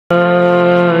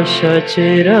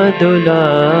शचिरदुलाला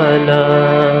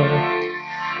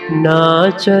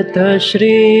नाचत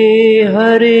श्री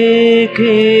हरि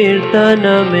कीर्तन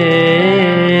में।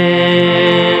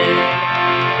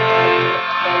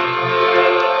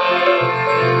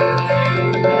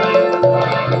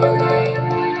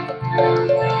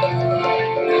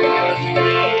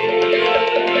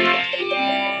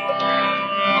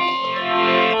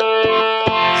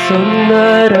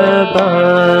 सुंदर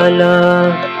बाला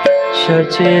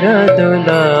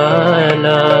शचिरदुलाला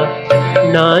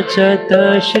नाचत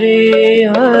श्री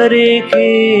हरि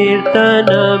कीर्तन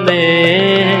में।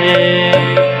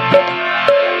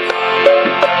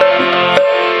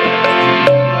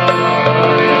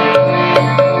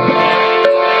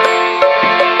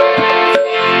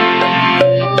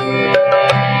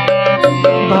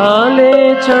 भाले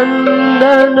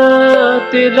चंदन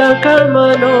तिलक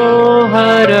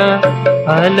मनोहर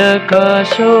अलका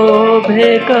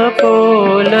शोभे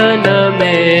कपोलन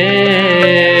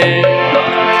में।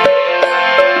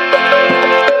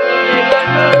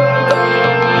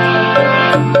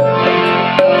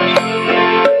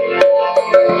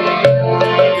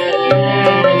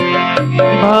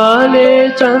 भाले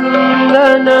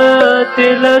चंदन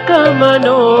तिलक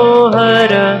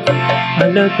मनोहर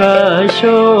अलका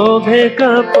शोभे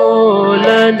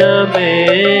कपोलन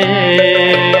में।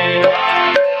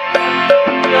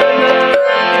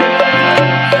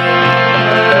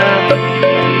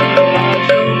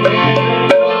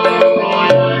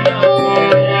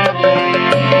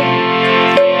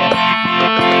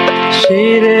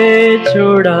 शिरे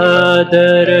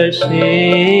चूड़ादर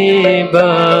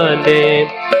बाले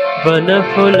वन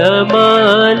फूल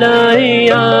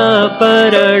मालाइया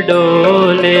पर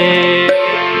डोले।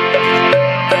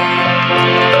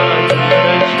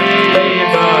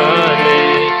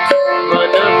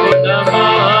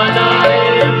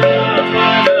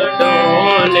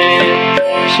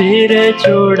 शिर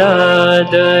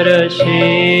चूड़ादर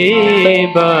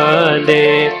बाले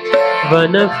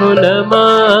वन फूल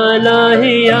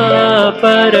मालाइया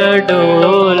पर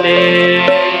डोले।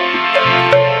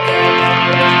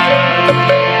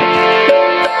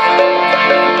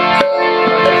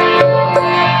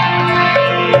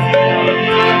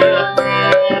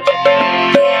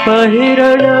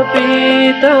 पहिरण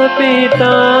पीत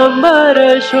पीतांबर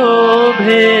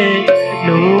शोभे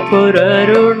नूपुर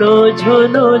रुणु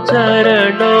झुनु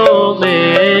चरणों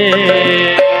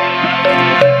में।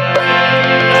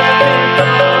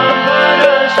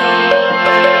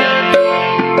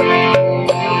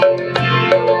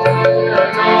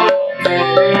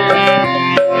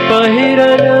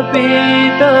 पहिरन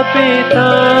पीत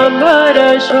पीतांबर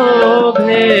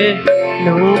शोभे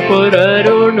नूपुर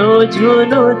रुणु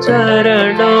झुनु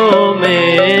चरणों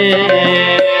में।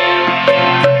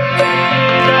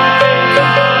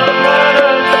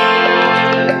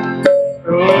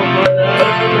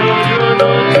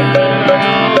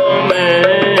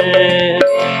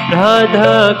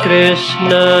 राधा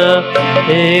कृष्ण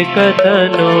एक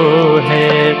तनु है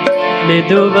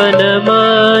निधुवन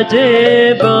माजे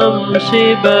बंशी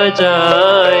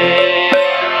बजाए।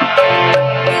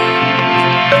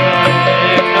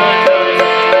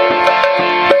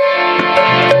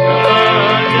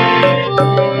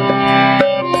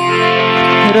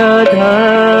 राधा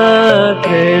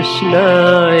कृष्ण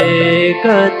एक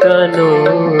तनु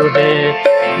है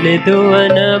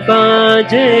निधुवन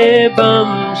बाजे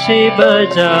बंशी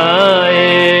बजाए।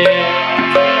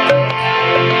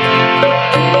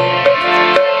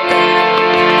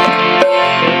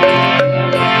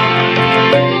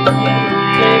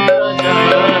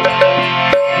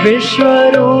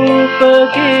 विश्वरूप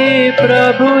की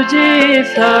प्रभु जी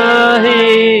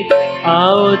साही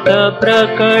आओ त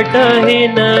प्रकट ही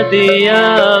नदिया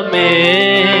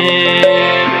में।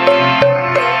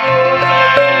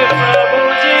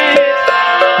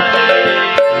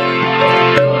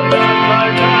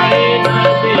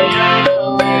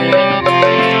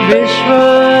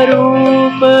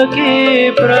 विश्वरूप की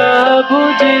प्रभु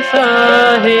जी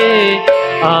साहे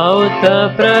आओ त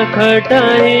प्रकट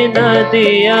ही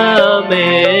नदिया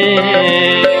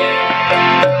में।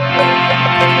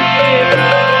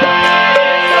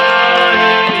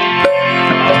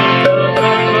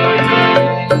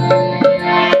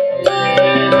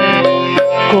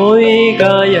 कोई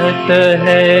गायत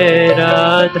है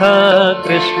राधा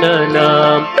कृष्ण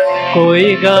नाम,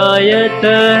 कोई गायत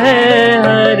है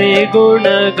हरि गुण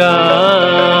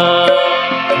गान।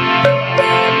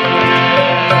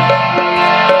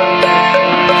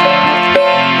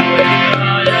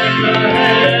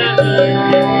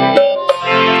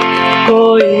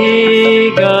 कोई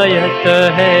गायत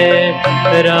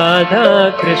है राधा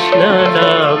कृष्ण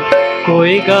नाम,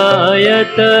 कोई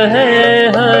गायत है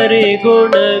हरि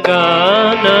गुण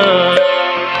गाना।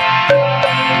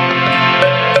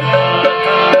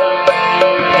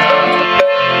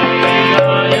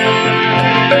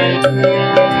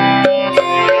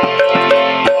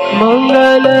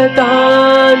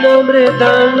 मंगलदान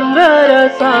मृदंग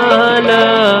रसाना,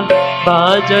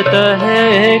 बाजत है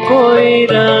कोई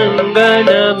रंगन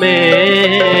में।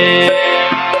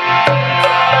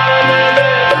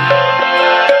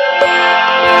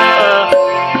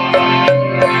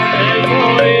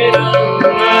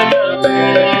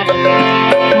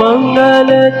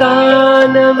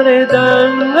 मंगलदान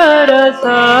मृदंग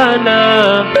रसाना,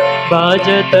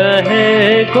 बाजत है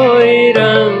कोई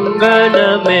रंगन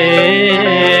में।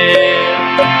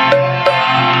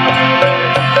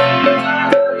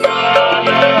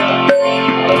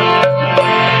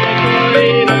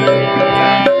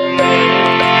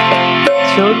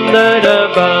 सुंदर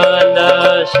बाला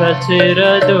शशिर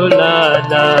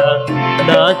दुलाला,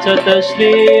 नाचत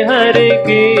श्री हरि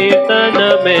कीर्तन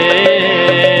में।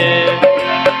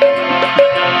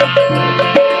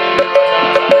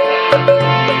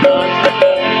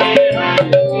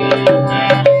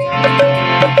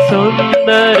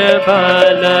 सुंदर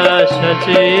बाला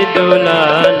शशि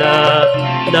दुलाला,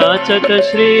 नाचत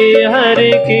श्री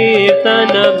हरि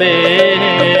कीर्तन में।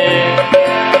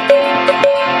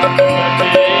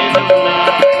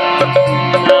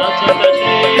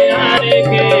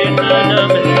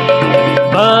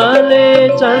 भाले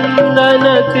चंदन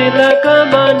तिलक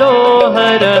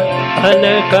मनोहर,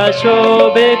 हल्का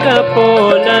शोभे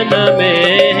कपोलन में।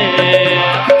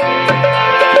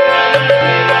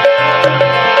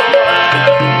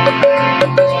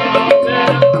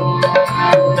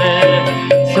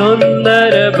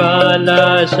 सुंदर बाला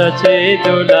शशि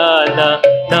दुलाला,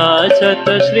 नाचत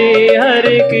श्री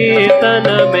हरि कीर्तन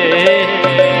में।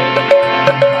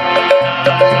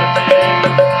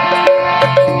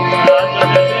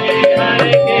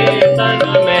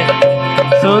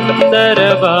 सुंदर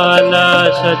बाला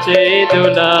शशि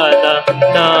दुलाला,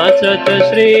 नाचत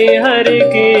श्री हरि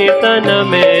कीर्तन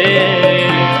में।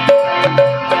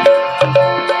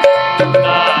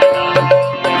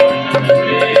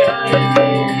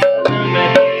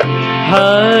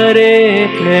 हरे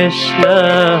कृष्णा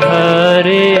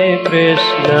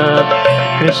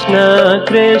कृष्ण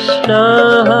कृष्ण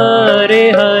हरे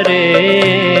हरे,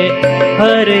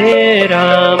 हरे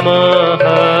Ram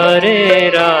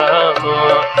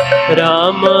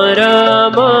Ram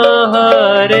Ram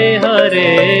Hare Hare.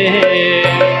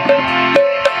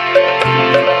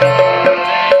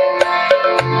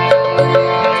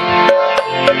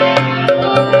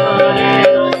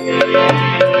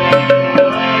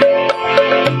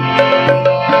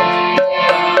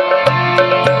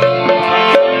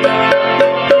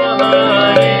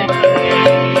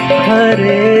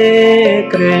 Hare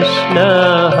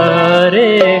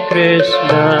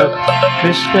Krishna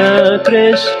Krishna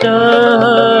Krishna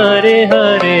Hare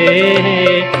Hare,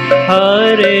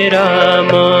 Hare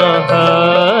Rama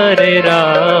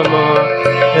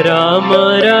Rama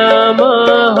Rama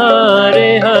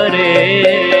Hare Hare।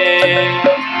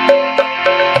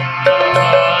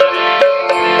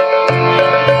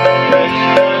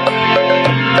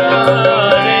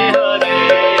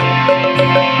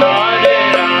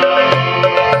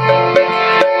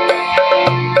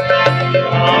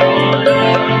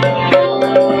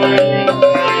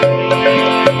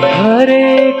 Hare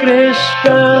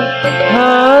Krishna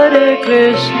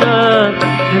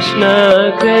Krishna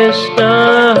Krishna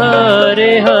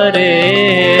Hare Hare,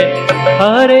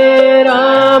 Hare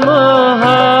Rama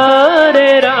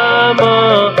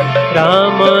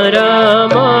Rama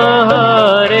Rama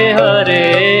Hare Hare।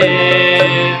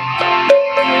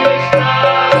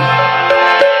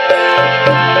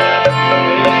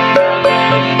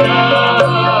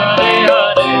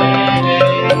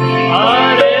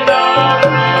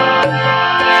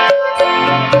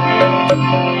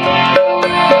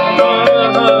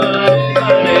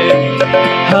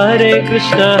 Hare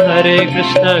Krishna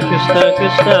Krishna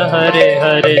Krishna Hare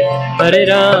Hare, Hare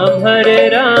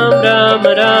Ram Ram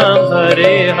Ram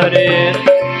Hare Hare।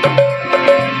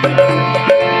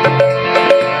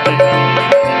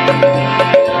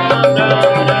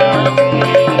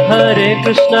 Hare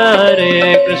Krishna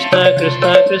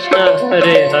Krishna Krishna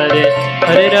Hare Hare,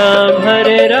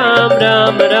 Hare Ram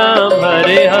Ram Ram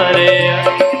Hare Hare।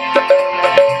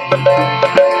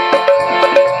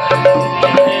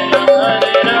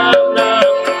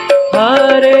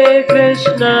 Hare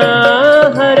Krishna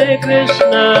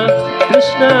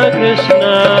Krishna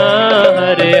Krishna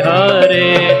Hare Hare,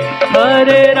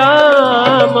 Hare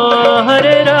Rama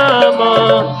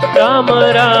Rama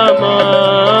Rama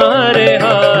Hare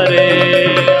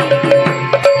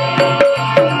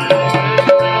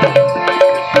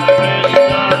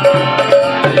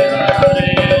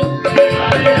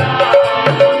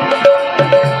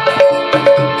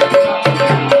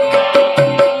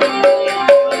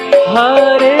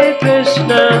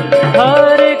Krishna,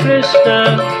 Hare Krishna,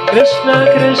 Krishna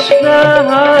Krishna,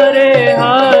 Hare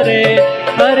Hare,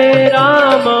 Hare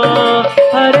Rama,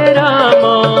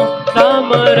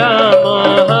 Rama Rama,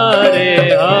 Hare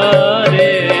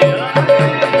Hare.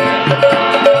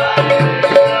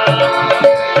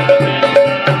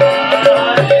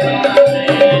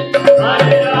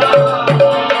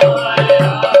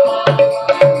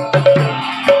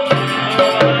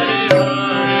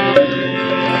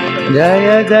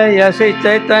 Jaya Jaya Shri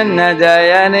Chaitanya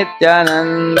Jaya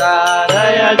Nityananda,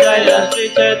 Jaya Jaya Shri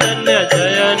Chaitanya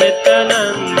Jaya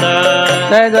Nityananda,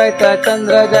 Jaya Dvaita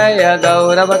Chandra Jaya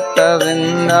Gaura Bhakta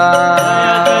Vrinda,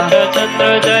 Jaya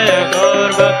Chandra Jaya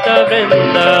Gaur Bhakta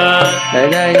Vrinda, Jaya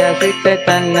Jaya Shri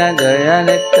Chaitanya Jaya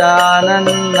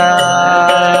Nityananda,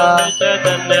 Jaya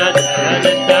Chaitanya Jaya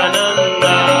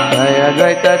Nityananda, Jaya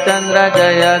Dvaita Chandra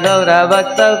Jaya Gaura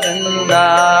Bhakta Vrinda,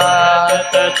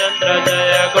 Jaya Chandra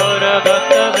Jaya Gaur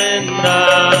Bhakta Vrinda,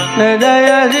 Jaya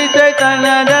Jaya Shri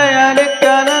Chaitanya Jaya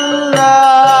Nityananda,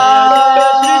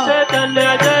 Shri Chaitanya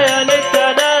Jaya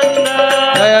Nityananda,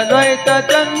 Jaya Dvaita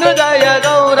Chandra Jaya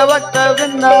Gaura Bhakta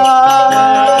Vrinda,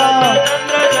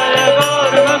 Chandra Jaya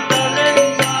Gaur Bhakta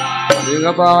Vrinda.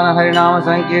 Yuga Pavana Harinama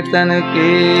Sankirtan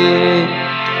ki,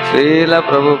 Srila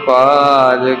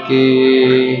Prabhupada ki,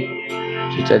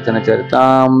 Shri Chaitanya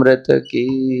Charitamrita ki,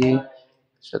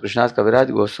 Shri Krishna's Kaviraj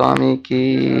Goswami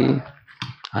ki,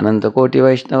 Ananta Koti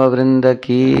Vaishnava Vrinda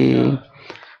ki,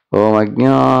 Om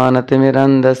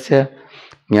Ajnanatimirandasya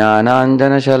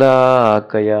Jnananjana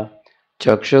Shalakaya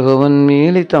Chakshuhu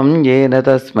Unmilitam Yena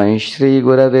Tasmai Shri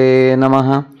Gurave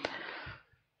Namaha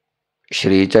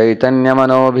Shri Chaitanya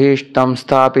Manobhishtam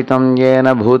Sthapitam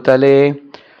Yena Bhutale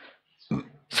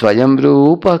Swayam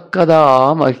Rupa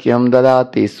Kada Mahyam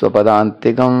Dadati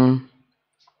Swapadantikam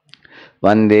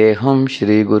Vandeham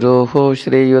Shri Guruho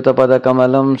Shri Yutapada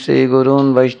Kamalam Shri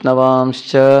Gurun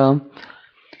Vaishnavamscha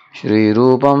Shri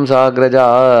Rupam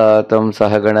Sagrajatam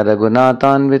Sahagana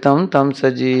Raghunathanvitam Tam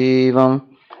Sajivam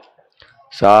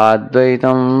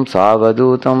Sadvaitam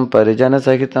Savadutam Parijana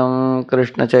Sahitam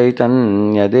Krishna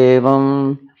Chaitanya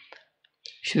Devam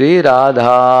Shri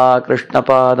Radha Krishna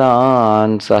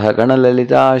Padan Sahagana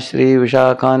Lalita Shri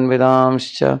Vishakhan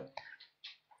Vidamscha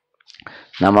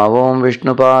Namavom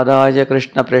Vishnu Padaya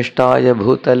Krishna Preshtaya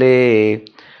Bhutale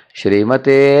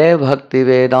Shrimate Bhakti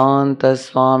Vedanta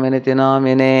Swaminiti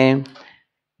Namine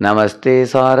Namaste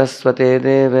Saraswate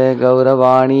Deve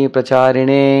Gauravani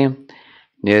Pracharine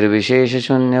Nirvishesha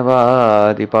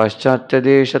Shunyavadi Paschatya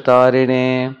Desha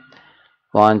Tarine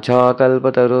Vancha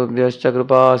Kalpatarubhyascha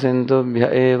Kripa Sindhubhya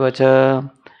Evacha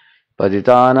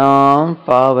Patitanam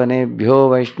Pavanebhyo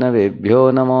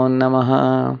Vaishnavebhyo Namo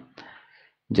Namaha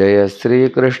Jaya Sri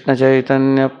Krishna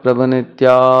Chaitanya Prabhu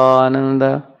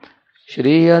Nityananda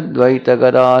Shri Advaita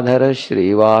Gadadhara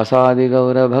Shri Vasadi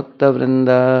Gaura Bhakta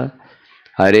Vrinda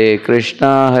Hare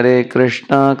Krishna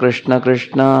Krishna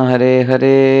Krishna Hare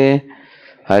Hare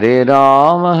Hare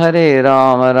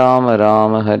Rama Rama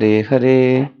Rama Hare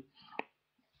Hare.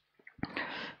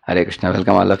 Hare Krishna,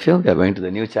 welcome all of you. We are going to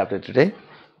the new chapter today,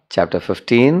 chapter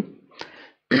 15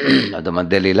 of the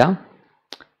Madhya Lila.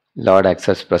 Lord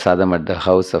accepts prasadam at the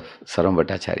house of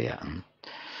Sarvabhauma.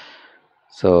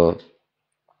 So,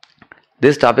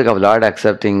 this topic of Lord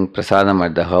accepting prasadam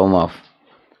at the home of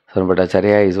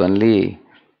Sarvabhauma is only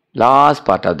last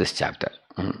part of this chapter.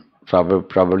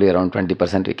 Probably around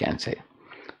 20% we can say.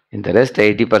 In the rest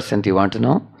 80% you want to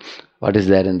know what is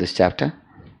there in this chapter?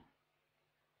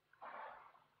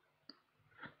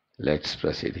 Let's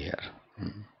proceed here.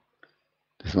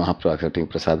 This Mahaprabhu accepting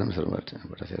prasadam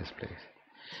Sarvabhauma's place.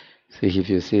 See, if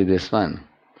you see this one,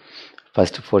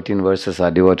 first 14 verses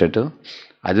are devoted to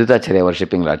Advaitacharya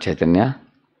worshipping Lord Chaitanya.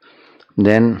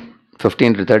 Then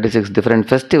 15 to 36 different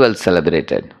festivals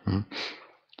celebrated.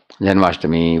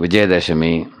 Janmashtami,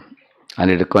 Vijayadashami,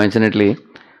 and it coincidentally,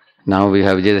 now we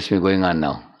have Vijayadashami going on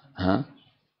now.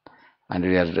 And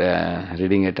we are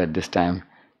reading it at this time.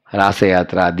 Rasa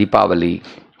Yatra, Deepavali,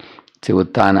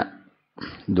 Uttana,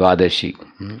 Dwadashi,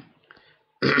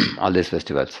 all these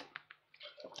festivals.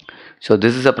 So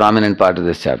this is a prominent part of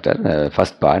this chapter,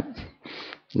 first part.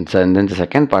 And then the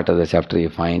second part of the chapter you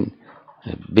find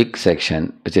a big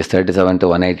section which is 37 to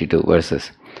 182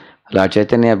 verses. Lord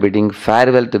Chaitanya bidding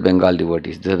farewell to Bengal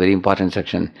devotees. This is a very important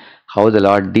section. How the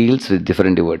Lord deals with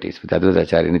different devotees, with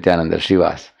Advaitacharya, Nityananda,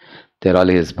 Srivas. They are all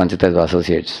his Panchatattva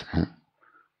associates.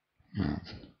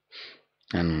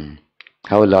 And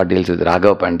how the Lord deals with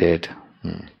Raghav Pandit,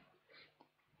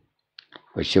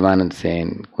 with Shivanand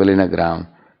Sen, Kulinagram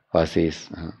Vasis,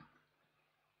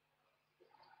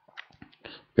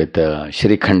 with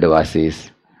Shrikhand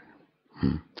Vasis,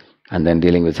 and then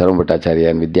dealing with Sarvabhauma Bhattacharya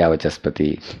and Vidya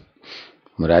Vachaspati,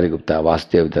 Murari Gupta,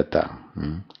 Vasudev Datta,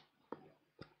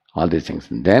 all these things.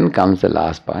 Then comes the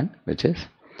last part, which is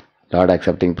Lord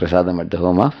accepting prasadam at the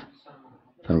home of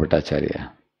Sarvabhauma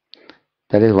Bhattacharya.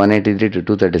 That is 183 to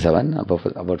 237,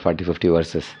 about 40-50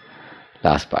 verses,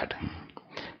 last part.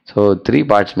 So 3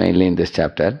 parts mainly in this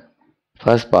chapter.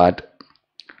 First part,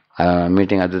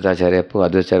 meeting Advaitacharya,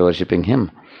 Advaitacharya worshipping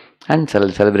him and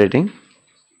celebrating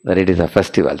varieties of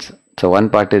festivals. So one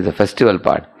part is the festival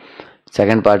part.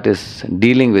 Second part is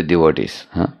dealing with devotees.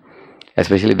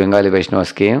 Especially Bengali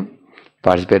Vaishnavas came,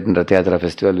 participated in Rath Yatra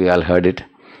festival, we all heard it.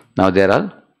 Now they are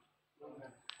all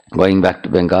going back to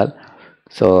Bengal.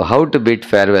 So how to bid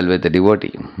farewell with the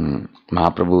devotee?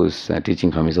 Mahaprabhu is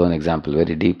teaching from his own example,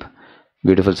 very deep,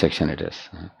 beautiful section it is.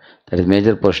 That is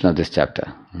major portion of this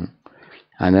chapter.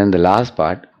 And then the last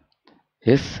part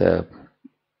is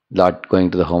Lord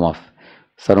going to the home of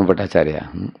Sarvabhauma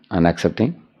Bhattacharya and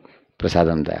accepting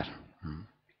prasadam there.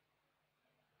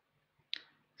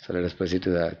 So let us proceed to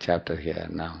the chapter here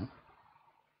now.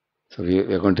 So we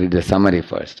are going to read the summary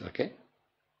first, okay?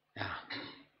 Yeah.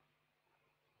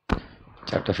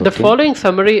 Chapter 15. The following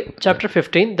summary, chapter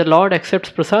 15, the Lord accepts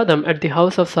prasadam at the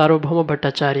house of Sarvabhauma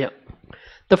Bhattacharya.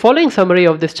 The following summary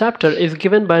of this chapter is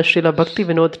given by Srila Bhakti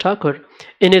Vinod Thakur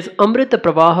in his Amrita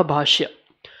Pravaha Bhashya.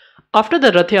 After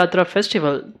the Rath Yatra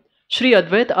festival, Sri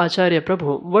Advaita Acharya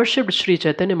Prabhu worshipped Sri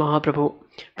Chaitanya Mahaprabhu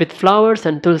with flowers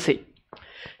and tulsi.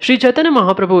 Sri Chaitanya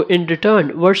Mahaprabhu in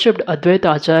return worshipped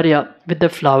Advaita Acharya with the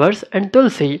flowers and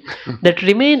tulsi that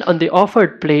remained on the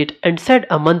offered plate and said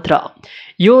a mantra,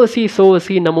 Yosi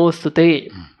Sosi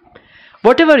Namostute.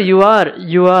 Whatever you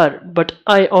are, but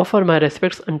I offer my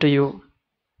respects unto you.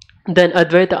 Then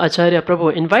Advaita Acharya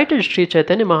Prabhu invited Sri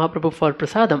Chaitanya Mahaprabhu for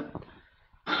prasadam.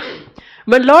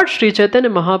 When Lord Sri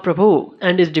Chaitanya Mahaprabhu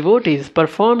and his devotees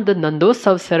performed the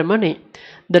Nandotsav ceremony,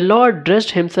 the Lord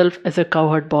dressed himself as a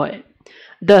cowherd boy.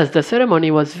 Thus the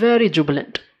ceremony was very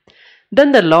jubilant.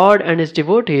 Then the Lord and his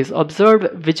devotees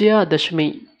observed Vijaya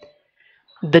Dashami,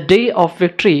 the day of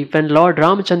victory when Lord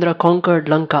Ramchandra conquered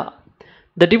Lanka.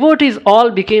 The devotees all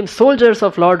became soldiers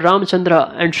of Lord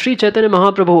Ramchandra, and Sri Chaitanya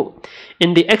Mahaprabhu,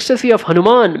 in the ecstasy of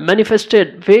Hanuman,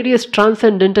 manifested various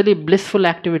transcendentally blissful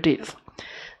activities.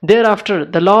 Thereafter,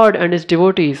 the Lord and his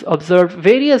devotees observed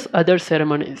various other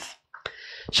ceremonies.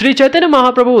 Sri Chaitanya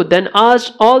Mahaprabhu then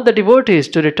asked all the devotees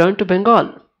to return to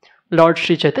Bengal. Lord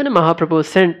Sri Chaitanya Mahaprabhu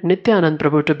sent Nityanand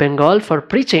Prabhu to Bengal for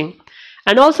preaching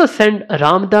and also sent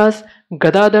Ramdas,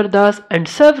 Gadadhar Das and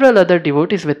several other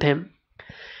devotees with him.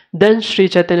 Then Sri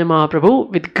Chaitanya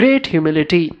Mahaprabhu, with great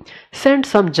humility, sent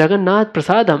some Jagannath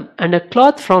Prasadam and a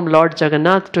cloth from Lord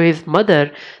Jagannath to his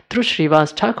mother through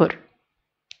Srivas Thakur.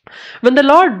 When the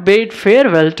Lord bade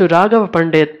farewell to Raghav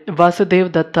Pandit,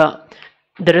 Vasudev Datta,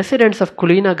 the residents of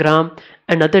Kulina Gram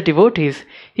and other devotees,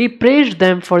 he praised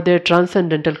them for their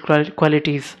transcendental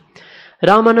qualities.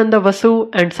 Ramananda Vasu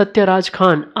and Satyaraj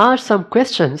Khan asked some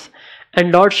questions,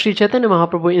 and Lord Sri Chaitanya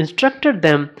Mahaprabhu instructed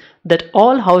them that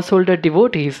all householder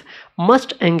devotees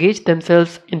must engage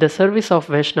themselves in the service of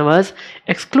Vaishnavas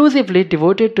exclusively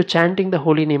devoted to chanting the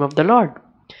holy name of the Lord.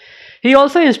 He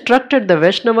also instructed the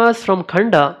Vaishnavas from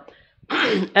Khanda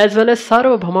as well as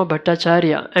Sarvabhauma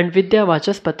Bhattacharya and Vidya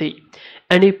Vachaspati,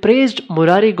 and he praised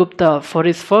Murari Gupta for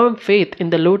his firm faith in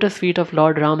the lotus feet of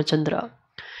Lord Ramachandra.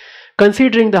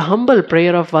 Considering the humble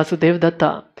prayer of Vasudev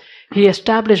Datta, he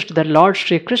established that Lord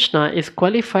Sri Krishna is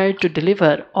qualified to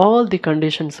deliver all the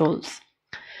conditioned souls.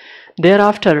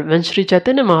 Thereafter, when Sri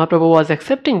Chaitanya Mahaprabhu was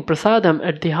accepting prasadam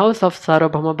at the house of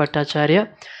Sarvabhauma Bhattacharya,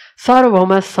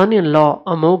 Sarvabhauma's son-in-law,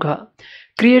 Amogha,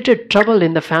 created trouble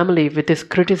in the family with his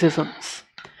criticisms.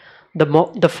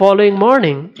 The following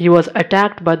morning, he was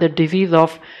attacked by the disease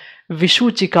of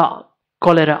Vishuchika,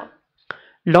 cholera.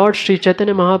 Lord Sri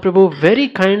Chaitanya Mahaprabhu very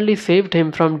kindly saved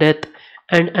him from death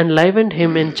and enlivened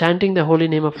him in chanting the holy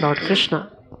name of Lord Krishna.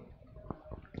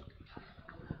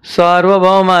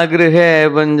 Sarvabhauma grihe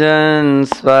bhunjan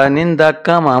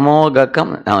svanindakam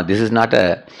amogakam. Now this is not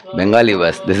a Bengali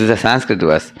verse, this is a Sanskrit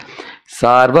verse.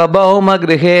 Sarvabhauma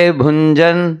grihe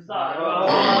bhunjan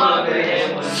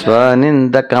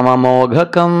svanindakam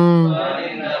amogakam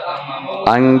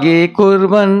angi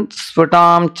kurvan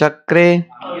sfutam chakre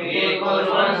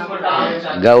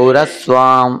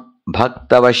gauraswam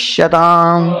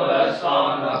bhaktavashyatam.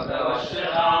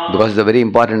 Because it's a very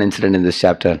important incident in this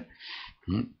chapter.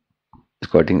 He's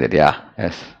quoting that,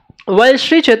 yes. While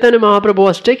Sri Chaitanya Mahaprabhu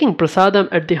was taking prasadam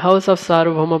at the house of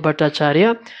Sarvabhauma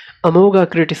Bhattacharya, Amogha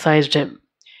criticized him.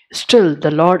 Still,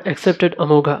 the Lord accepted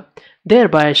Amogha,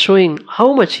 thereby showing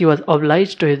how much he was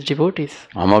obliged to his devotees.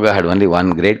 Amogha had only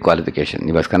one great qualification.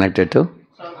 He was connected to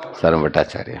Sarvabhauma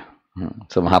Bhattacharya.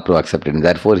 So Mahaprabhu accepted. And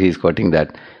therefore he is quoting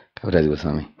that Kaviraj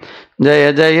Goswami.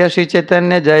 Jaya Jaya Shri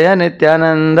Chaitanya Jaya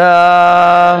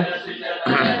Nityananda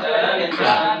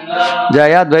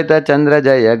Jaya Advaita Chandra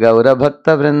Jaya Gaura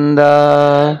Bhakta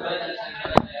Vrinda.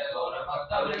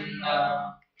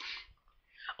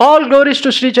 All glories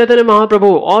to Sri Chaitanya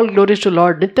Mahaprabhu, all glories to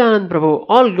Lord Nityanand Prabhu,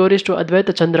 all glories to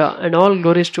Advaita Chandra, and all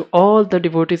glories to all the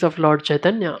devotees of Lord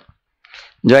Chaitanya.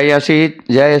 Jaya Shri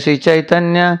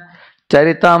Chaitanya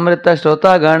Charitamrita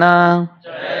Shrota Gana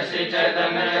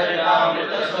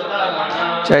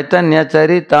Chaitanya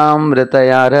Charitamrita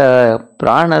Yara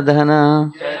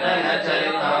Pranadhana.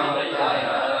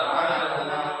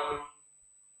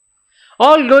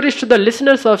 All glories to the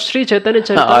listeners of Sri Chaitanya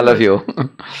Charitamrita. All of you.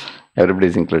 Everybody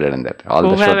is included in that. All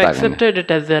who the have Shrota accepted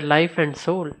it as their life and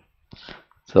soul.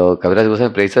 So Kaviraj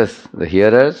Goswami praises the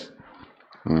hearers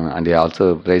and he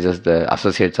also praises the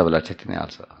associates of Lord Chaitanya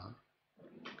also.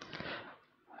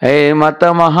 Hey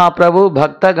Mata Mahaprabhu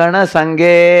Bhakta Gana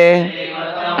Sanghe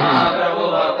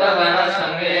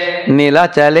Nila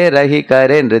Chale Rahi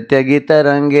Kare Nritya Gita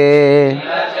Range.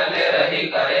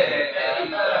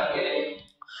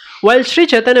 While Sri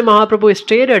Chaitanya Mahaprabhu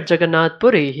stayed at Jagannath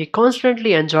Puri, he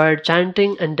constantly enjoyed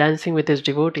chanting and dancing with his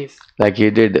devotees. Like he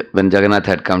did when Jagannath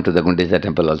had come to the Gundicha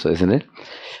temple also, isn't it?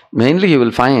 Mainly you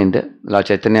will find Lord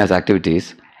Chaitanya's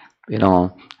activities,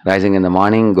 rising in the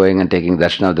morning, going and taking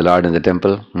darshan of the Lord in the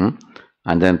temple,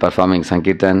 and then performing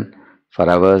Sankirtan for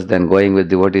hours, then going with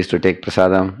devotees to take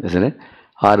prasadam, isn't it?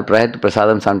 Or prior to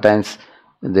prasadam, sometimes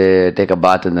they take a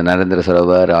bath in the Narendra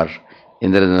Sarovar or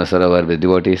Indrandra Sarovar with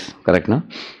devotees, correct, no?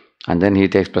 And then he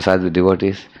takes prasad with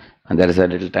devotees, and there is a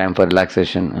little time for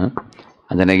relaxation.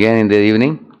 And then again in the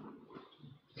evening,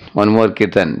 one more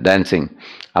kirtan, dancing.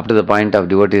 Up to the point of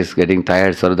devotees getting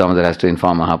tired, Sarvabhauma has to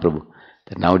inform Mahaprabhu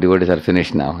that now devotees are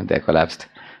finished now, they are collapsed.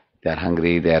 They are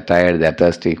hungry, they are tired, they are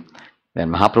thirsty.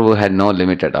 Then Mahaprabhu had no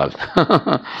limit at all.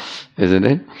 Isn't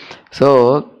it?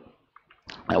 So,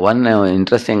 one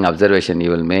interesting observation you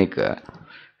will make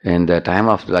in the time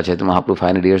of Lord Chaitanya Mahaprabhu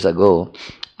 500 years ago,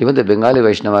 even the Bengali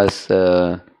Vaishnavas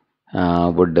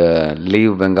would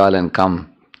leave Bengal and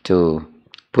come to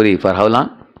Puri for how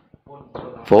long?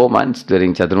 4 months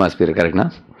during Chaturmas period, correct, no?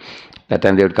 That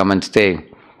time they would come and stay.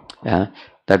 Yeah?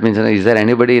 That means, is there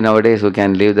anybody nowadays who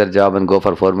can leave their job and go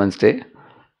for 4 months stay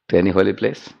to any holy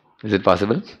place? Is it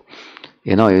possible?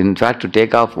 In fact, to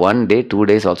take off 1 day, 2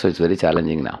 days also is very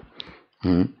challenging now.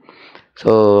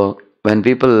 So, when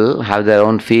people have their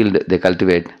own field, they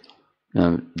cultivate.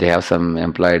 They have some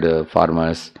employed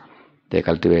farmers, they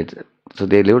cultivate. So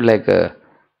they live like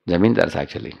zamindars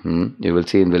actually. You will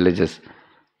see in villages,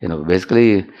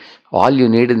 basically all you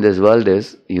need in this world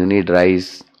is you need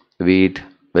rice, wheat,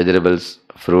 vegetables,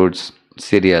 fruits,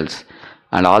 cereals,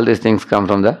 and all these things come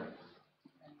from the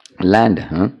land.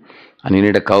 And you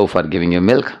need a cow for giving you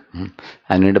milk,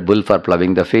 and you need a bull for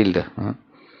ploughing the field.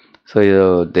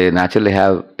 So they naturally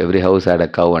have, every house had a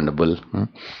cow and a bull,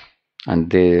 and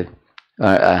they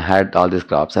had all these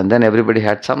crops, and then everybody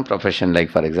had some profession, like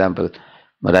for example,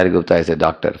 Madhya Gupta is a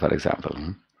doctor, for example.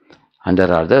 And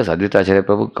there are others. Advaita Acharya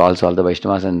Prabhu calls all the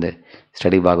Vaishnavas and they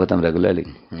study Bhagavatam regularly.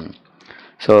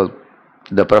 So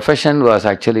the profession was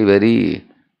actually very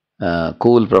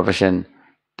cool profession.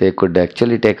 They could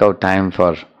actually take out time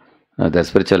for their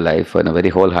spiritual life in a very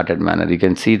wholehearted manner. You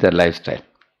can see their lifestyle,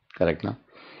 correct, no?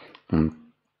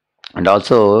 And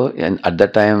also at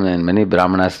that time, and many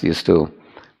Brahmanas used to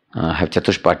have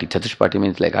Chatushpati. Chatushpati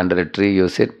means like under a tree you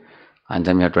sit, and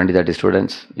then you have 20-30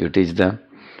 students, you teach them,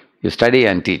 you study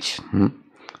and teach, and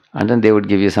then they would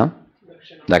give you some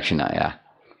dakshina, yeah,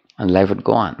 and life would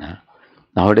go on.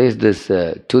 Nowadays, this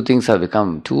two things have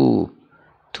become too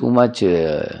much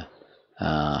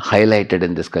highlighted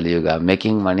in this Kali Yuga: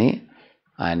 making money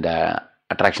and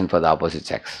attraction for the opposite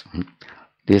sex.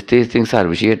 These things are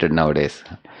vitiated nowadays.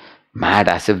 Mad,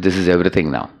 as if this is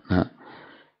everything now.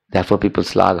 Therefore, people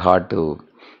slog hard to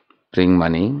bring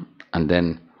money and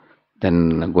then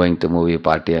going to movie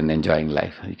party and enjoying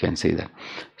life. You can see that.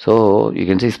 So you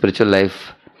can see spiritual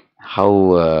life,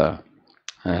 how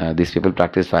these people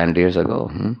practiced 500 years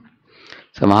ago.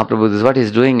 So Mahaprabhu, this is what he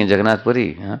is doing in Jagannath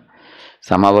Puri.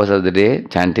 Some hours of the day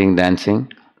chanting,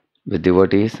 dancing with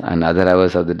devotees, and other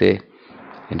hours of the day.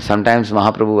 And sometimes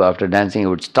Mahaprabhu, after dancing, he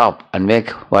would stop and make,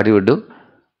 what he would do?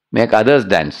 Make others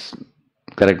dance.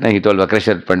 Correct? He told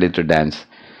Vakreshwar Pandit to dance.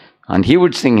 And he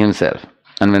would sing himself.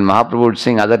 And when Mahaprabhu would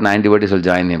sing, other 9 devotees will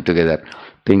join him together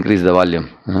to increase the volume,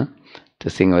 to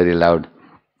sing very loud.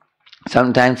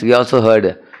 Sometimes we also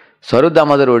heard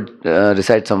Sarvabhauma would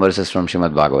recite some verses from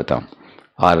Srimad Bhagavatam,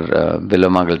 or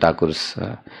Bilomangal Thakur's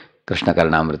Krishna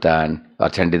Karnamrita, or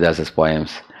Chandidasa's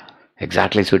poems.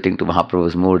 exactly suiting to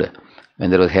Mahaprabhu's mood. When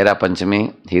there was Hera Panchami,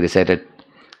 he recited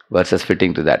verses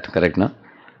fitting to that, correct, no?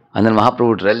 And then Mahaprabhu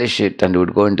would relish it and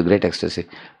would go into great ecstasy.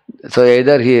 So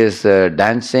either he is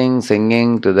dancing,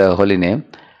 singing to the holy name,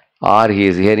 or he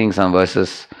is hearing some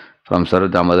verses from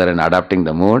Sarvabhauma and adapting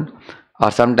the mood,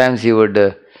 or sometimes he would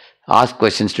ask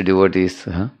questions to devotees,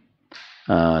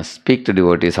 speak to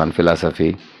devotees on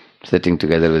philosophy, sitting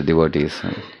together with devotees,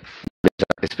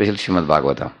 especially Srimad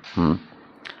Bhagavatam.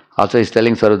 Also he is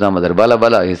telling Sarvabhauma, Bala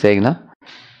Bala, he is saying, na?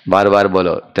 Bar bar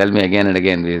bolo, tell me again and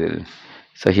again.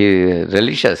 So he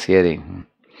relishes hearing.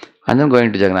 And then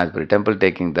going to Jagannath Puri temple,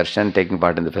 taking darshan, taking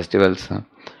part in the festivals,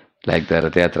 like the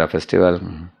Rath Yatra festival.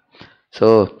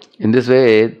 So in this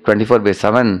way,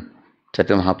 24/7,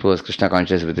 Chaitanya Mahaprabhu was Krishna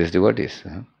conscious with his devotees.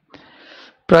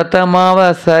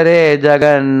 Pratamavasare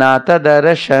Jagannatha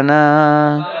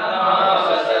Darshana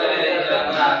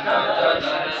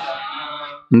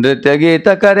Nritya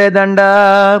Gita Kare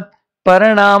Danda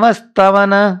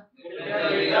Paranamastamana.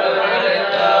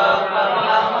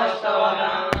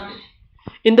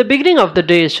 In the beginning of the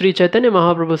day, Sri Chaitanya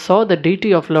Mahaprabhu saw the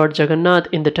deity of Lord Jagannath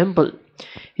in the temple.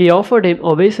 He offered him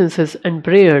obeisances and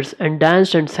prayers and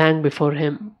danced and sang before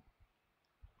him.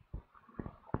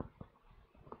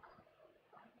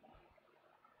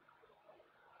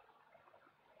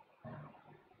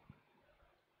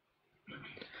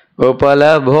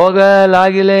 Upala bhoga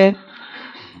lagile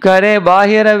kare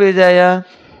bahira vijaya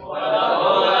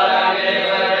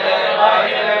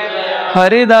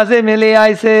Haridase mili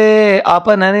aise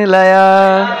apanani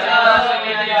laya.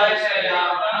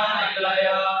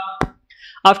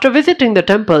 After visiting the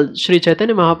temple, Sri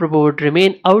Chaitanya Mahaprabhu would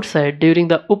remain outside during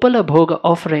the Upala Bhoga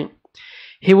offering.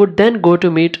 He would then go to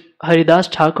meet Haridas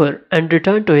Thakur and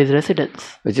return to his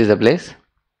residence. Which is the place?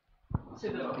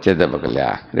 Chiddabakal,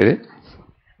 yeah. Read it.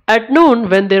 At noon,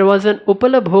 when there was an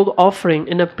Upala Bhoga offering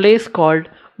in a place called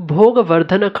Bhoga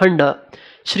Vardhana Khanda,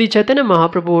 Sri Chaitanya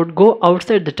Mahaprabhu would go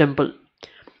outside the temple.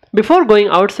 Before going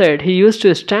outside, he used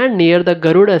to stand near the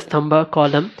Garuda Stambha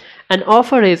column and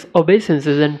offer his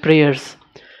obeisances and prayers.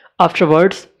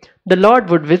 Afterwards, the Lord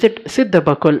would visit Siddha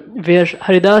Bakul, where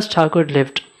Haridas Thakur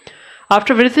lived.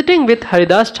 After visiting with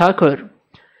Haridas Thakur,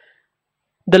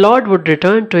 the Lord would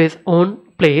return to his own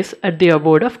place at the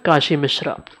abode of Kashi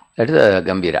Mishra. That is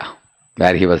Gambira,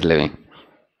 where he was living.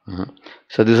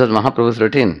 So this was Mahaprabhu's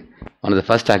routine. One of the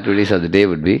first activities of the day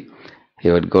would be, he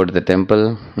would go to the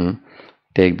temple,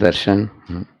 take darshan.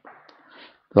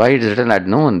 Why it is written at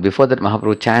noon? Before that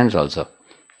Mahaprabhu chants also.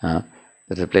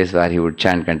 There's a place where he would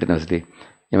chant continuously.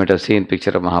 You might have seen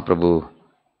picture of Mahaprabhu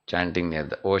chanting near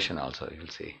the ocean also, you will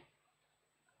see.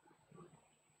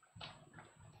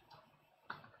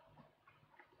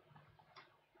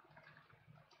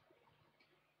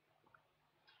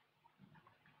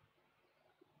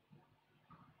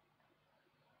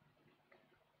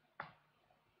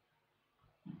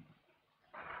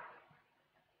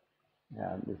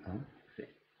 Yeah, this one.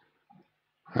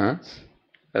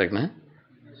 Correct, na?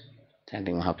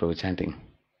 Chanting, Mahaprabhu chanting.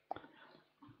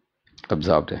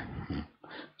 Absorbed.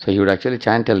 So he would actually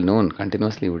chant till noon,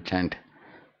 continuously he would chant.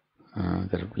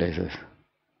 There are places.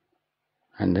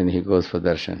 And then he goes for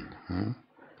darshan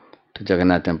to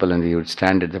Jagannath temple, and he would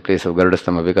stand at the place of Garuda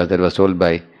Stambha because that was told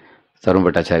by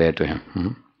Sarvabhauma to him.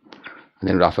 And then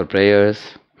he would offer prayers,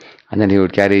 and then he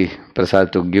would carry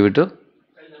Prasad to give it to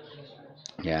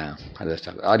Haridas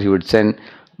Thakur. Or he would send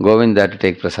Govind there to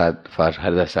take Prasad for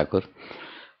Haridas Thakur.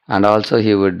 And also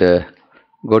he would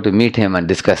go to meet him and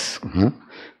discuss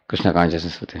Krishna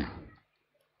consciousness with him.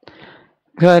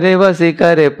 Ghare vasi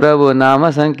kare Prabhu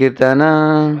nama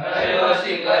sankirtana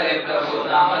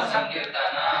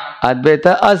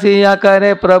Advaita asiya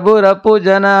kare Prabhu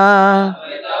rapujana.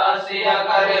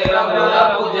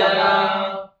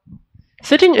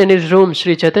 Sitting in his room,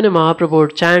 Sri Chaitanya Mahaprabhu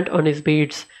would chant on his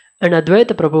beads, and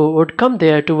Advaita Prabhu would come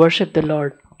there to worship the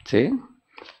Lord. See?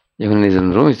 Even in his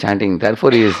room he is chanting.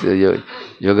 Therefore he is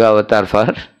yoga avatar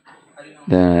for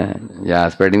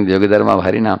spreading the yoga dharma of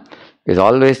Harinam. He is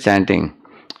always chanting.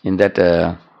 In that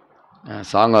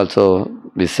song also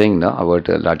we sing about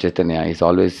Lord Chaitanya. He is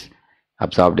always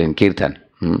absorbed in kirtan.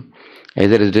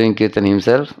 Either he is doing kirtan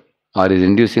himself, or he is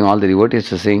inducing all the devotees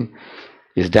to sing.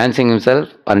 He is dancing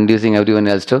himself, or inducing everyone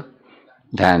else to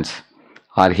dance,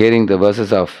 or hearing the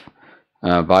verses of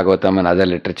Bhagavatam and other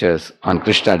literatures on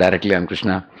Krishna, directly on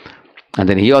Krishna. And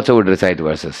then he also would recite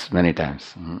verses many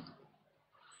times.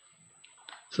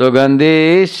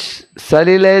 Sugandhish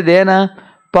salile dena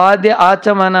padya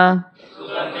achamana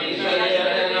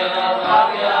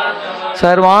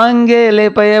Sarvange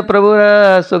lepaya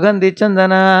prabhura sugandhi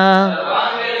chandana.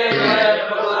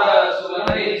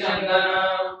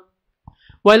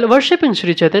 While worshipping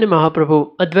Sri Chaitanya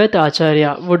Mahaprabhu, Advaita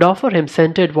Acharya would offer him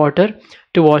scented water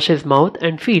to wash his mouth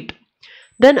and feet.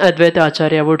 Then Advaita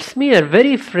Acharya would smear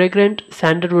very fragrant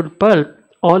sandalwood pulp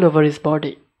all over his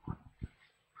body.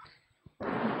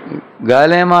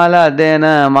 गले माला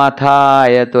देना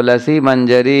माथाय तुलसी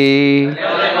मंजरी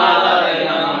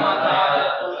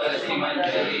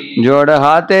जोड़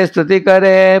हाथे स्तुति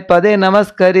करे पदे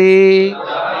नमस्करी.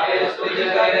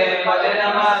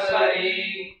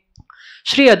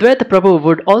 Sri Advaita Prabhu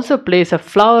would also place a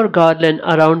flower garland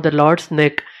around the Lord's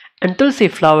neck and tulsi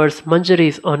flowers,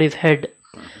 manjaris on his head.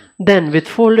 Then, with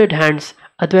folded hands,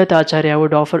 Advaita Acharya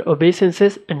would offer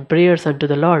obeisances and prayers unto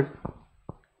the Lord.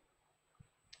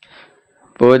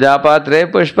 पूजा पात्रे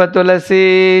पुष्प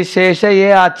तुलसी शेष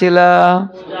ये आचिला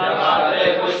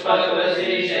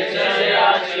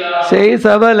से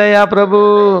सबलया प्रभु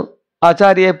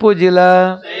आचार्य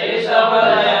पूजिला.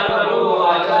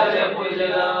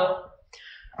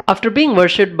 After being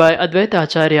worshipped by Advaita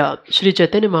Acharya, Sri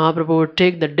Chaitanya Mahaprabhu would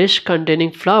take the dish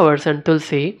containing flowers and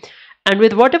tulsi and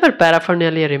with whatever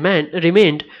paraphernalia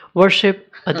remained,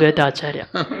 worship Advaita Acharya.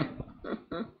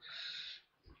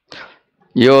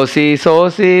 योसी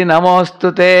सोसी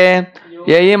नमोस्तुते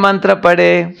यही मंत्र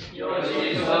पढ़े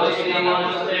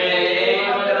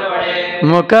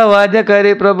मुखवाज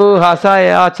करी प्रभु हासाय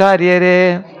आचार्य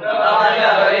रे.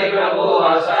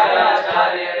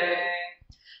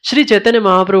 Sri Chaitanya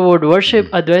Mahaprabhu would worship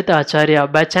Advaita Acharya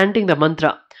by chanting the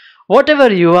mantra,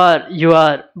 "Whatever you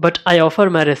are, but I offer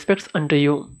my respects unto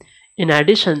you." In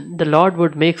addition, the Lord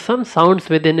would make some sounds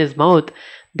within his mouth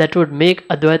that would make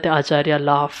Advaita Acharya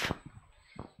laugh.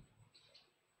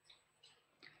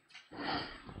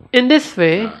 In this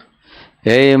way,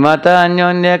 हे माता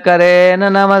अन्योन्य करे न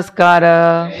नमस्कार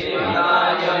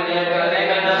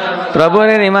प्रभु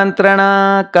ने निमंत्रण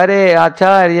करे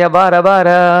आचार्य बार बार.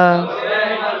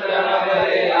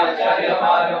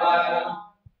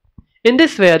 in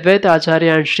this way, Advaita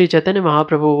Acharya and Sri Chaitanya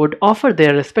Mahaprabhu would offer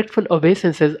their respectful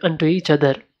obeisances unto each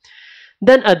other.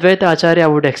 Then Advaita Acharya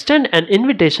would extend an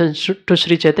invitation to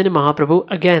Sri Chaitanya Mahaprabhu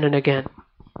again and again.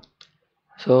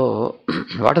 So,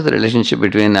 what is the relationship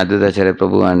between Advaita Acharya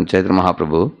Prabhu and Chaitanya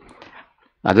Mahaprabhu?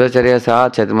 Advaita Acharya saw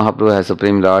Chaitanya Mahaprabhu as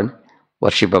Supreme Lord,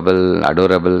 worshipable,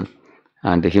 adorable,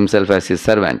 and himself as his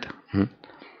servant.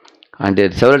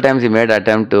 And several times he made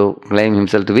attempt to claim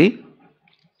himself to be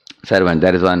servant.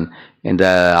 There is one in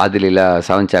the Adi Lila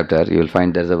 7th chapter, you will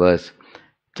find there is a verse,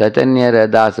 Chaitanya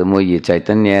Radas Muyi,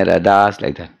 Chaitanya Radas,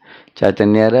 like that.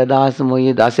 Chaitanya Radas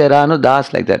Muyi, Daseranu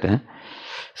Das, like that.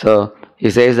 So, he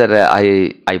says that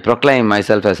I proclaim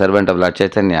myself as servant of Lord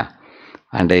Chaitanya,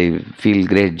 and I feel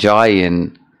great joy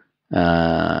in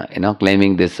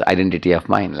claiming this identity of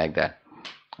mine, like that.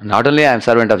 Not only I am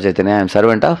servant of Chaitanya, I am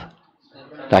servant of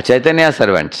Lord Chaitanya's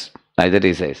servants, like that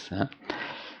he says.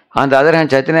 On the other hand,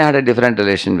 Chaitanya had a different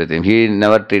relation with him. He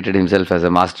never treated himself as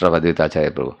a master of Advaita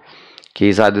Acharya Prabhu.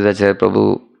 He saw Advaita Acharya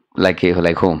Prabhu like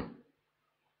whom?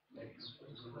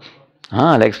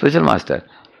 Like spiritual master.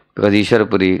 Because Ishwara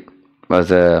Puri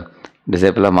was a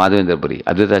disciple of Madhavendra Puri.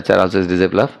 Advaita Acharya also is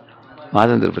disciple of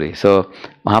Madhavendra Puri. So,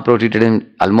 Mahaprabhu treated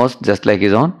him almost just like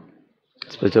his own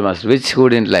spiritual master. Who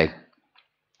didn't like?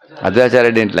 Advaita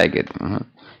Acharya didn't like it.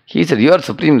 He said, "You are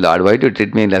Supreme Lord, why do you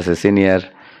treat me as a senior,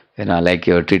 like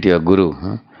you treat your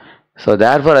Guru?" So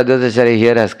therefore Advaita Acharya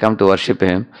here has come to worship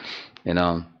him,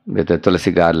 with a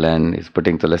tulsi garland. He's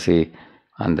putting tulsi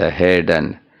on the head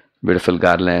and beautiful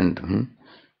garland,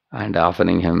 and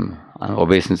offering him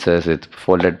obeisances with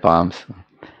folded palms.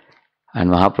 And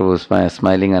Mahaprabhu is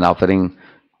smiling and offering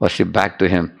worship back to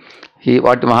him.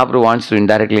 What Mahaprabhu wants to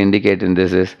indirectly indicate in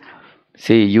this is,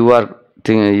 see, you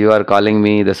are calling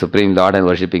me the Supreme Lord and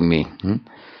worshipping me.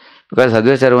 Because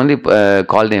Advaita Acharya only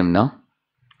called him,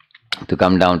 to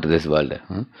come down to this world.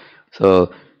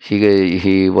 So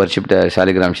he worshipped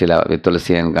Shaligram Shila with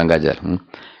Tulsi and Gangajal.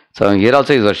 So here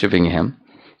also he is worshipping him.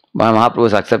 Mahaprabhu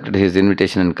has accepted his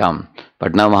invitation and come.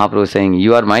 But now Mahaprabhu is saying,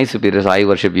 "You are my superior, so I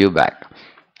worship you back."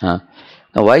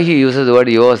 Now why he uses the word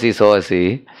Yoasi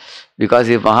Soasi? Because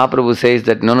if Mahaprabhu says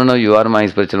that, no, you are my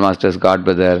spiritual master's god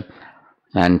brother,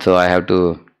 and so I have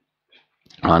to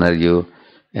honor you.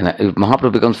 If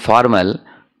Mahaprabhu becomes formal,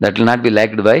 that will not be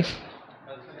liked by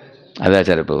Advaita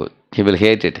Acharya Prabhu. He will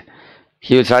hate it.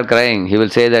 He will start crying. He will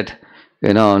say that,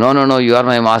 no, you are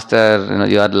my master,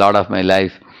 you are the Lord of my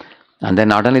life. And then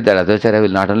not only that, Advaita Acharya will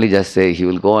not only just say, he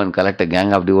will go and collect a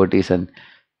gang of devotees and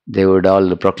they would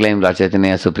all proclaim Lord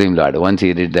Chaitanya as Supreme Lord. Once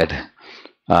he did that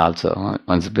also,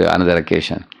 once another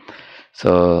occasion.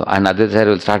 So, and Advaita Acharya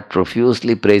will start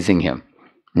profusely praising him.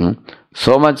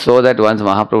 So much so that once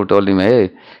Mahaprabhu told him,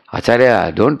 "Hey,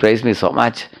 Acharya, don't praise me so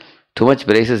much. Too much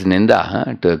praise is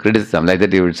ninda, to criticism, like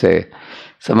that you would say.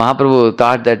 So Mahaprabhu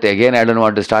thought that again I don't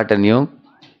want to start a new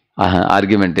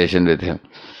argumentation with him.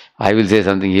 I will say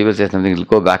something, he will say something, it will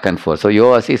go back and forth. So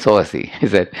yo asi, so asi. He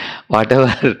said,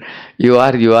 whatever you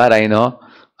are, I know,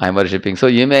 I am worshipping. So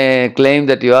you may claim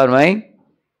that you are my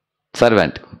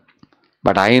servant.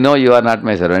 But I know you are not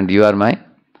my servant, you are my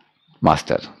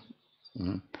master.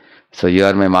 So you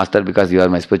are my master because you are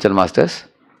my spiritual master's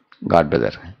God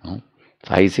brother. So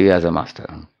I see you as a master.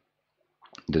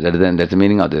 That's the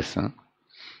meaning of this.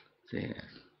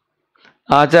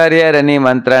 Acharya Rani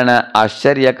Mantrana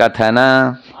Ashcharya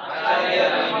Kathana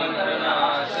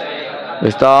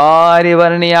Vistari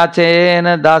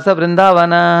Varniyachena Dasa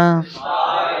Vrindavana.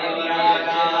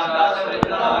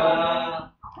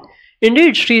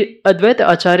 Indeed, Sri Advaita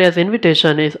Acharya's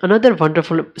invitation is another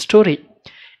wonderful story.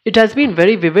 It has been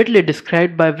very vividly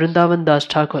described by Vrindavan Das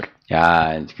Thakur.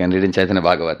 Yeah, you can read in Chaitanya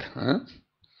Bhagavat.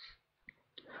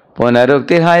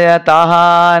 Punarukti haya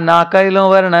taha nakailo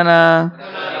varnana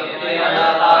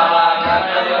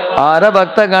Ara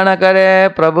bhakta gana kare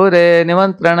prabhu re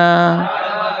nimantrana.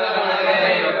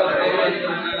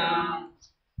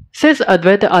 Since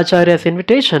Advaita Acharya's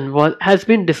invitation has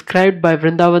been described by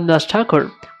Vrindavan Das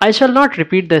Thakur, I shall not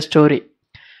repeat the story,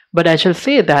 but I shall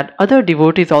say that other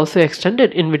devotees also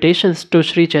extended invitations to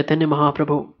Sri Chaitanya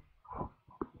Mahaprabhu.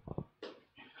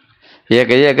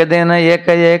 Eka eka dina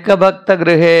eka eka bhakta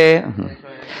grihe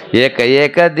Eka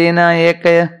eka dina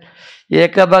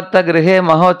eka bhakta grihe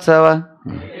mahotsava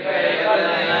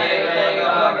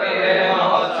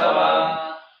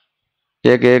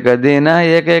Eka eka dina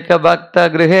eka bhakta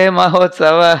grihe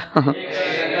mahotsava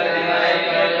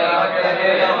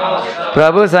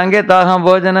Prabhu sange taham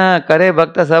bhojana kare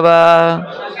bhakta sabha.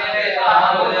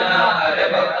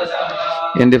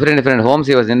 In different homes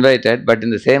he was invited, but in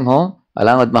the same home,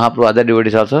 along with Mahaprabhu, other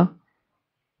devotees also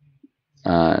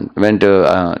went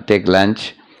to take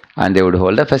lunch, and they would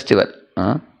hold a festival.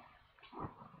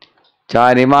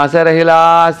 Chari masa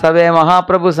rahila sabe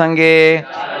Mahaprabhu sange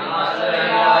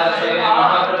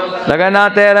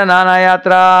Lagana tera nana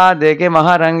yatra deke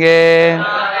maharange.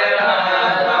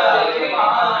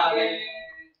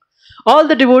 All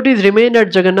the devotees remained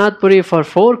at Jagannath Puri for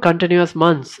 4 continuous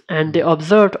months, and they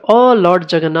observed all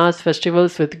Lord Jagannath's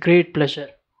festivals with great pleasure.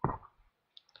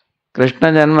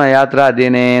 Krishna Janma Yatra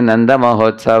Dine Nanda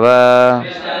Mahotsava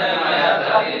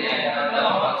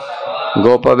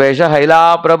Gopavesha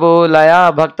Haila Prabhu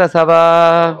Laya Bhakta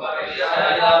Sabha.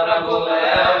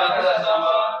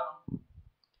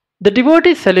 The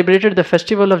devotees celebrated the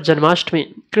festival of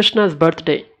Janmashtami, Krishna's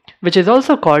birthday, which is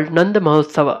also called Nanda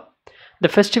Mahotsava, the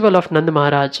festival of Nanda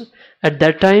Maharaj. At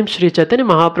that time, Sri Chaitanya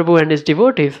Mahaprabhu and his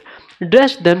devotees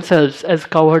dressed themselves as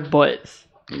cowherd boys.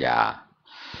 Yeah.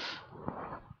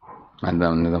 Nanda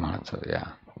Mahotsava, yeah.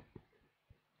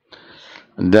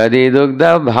 Dadi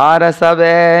dugdha bhara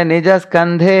sabe nijas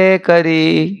kandhe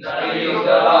kari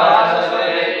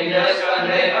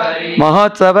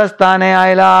Mahotsavastane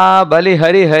aila bali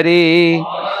hari hari.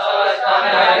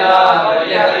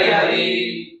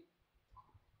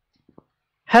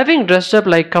 Having dressed up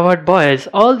like cowherd boys,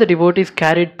 all the devotees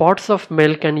carried pots of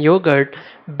milk and yogurt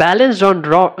balanced on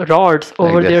rods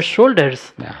over their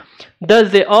shoulders. Yeah.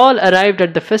 Thus they all arrived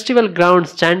at the festival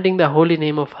grounds chanting the holy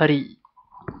name of Hari.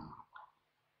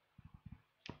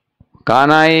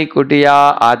 Kanai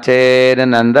kutiya acher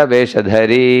nanda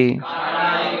veshadhari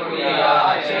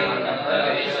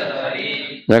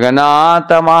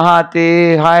Jagannatha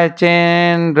Mahati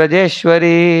Haichen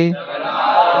Brajeshwari.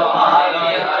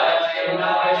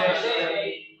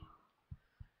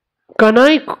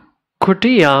 Kanai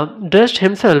Khutiya dressed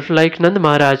himself like Nand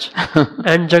Maharaj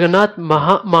and Jagannath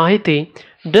Mahiti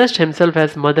dressed himself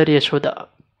as Mother Yashoda.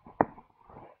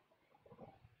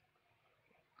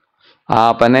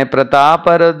 Apane pratap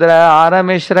rudra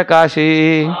aramishra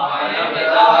kashi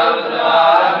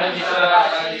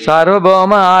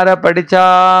Sarvabhauma ara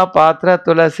padicha patra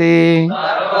tulasi.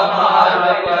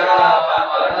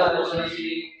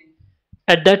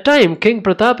 At that time, King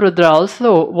Prataprudra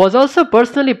was also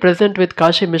personally present with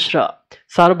Kashi Mishra,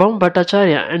 Sarvabhauma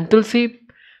Bhattacharya and Tulsi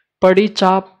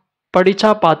Padicha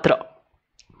Patra.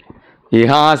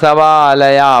 Iha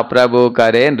savalaya prabhu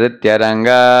kare nritya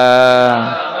ranga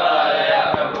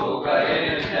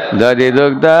Dadi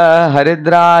dugdha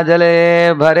haridra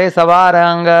jale bhare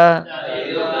savaranga.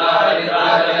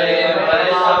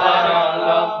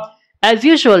 As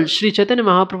usual, Sri Chaitanya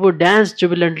Mahaprabhu danced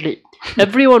jubilantly.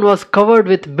 Everyone was covered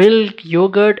with milk,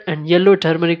 yogurt and yellow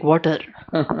turmeric water.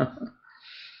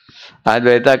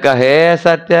 Advaita kahe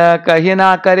satya kahi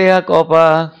na kariha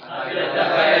kopa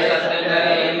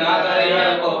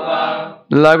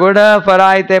Laguda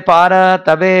paraite para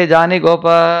tabe jani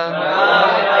gopa.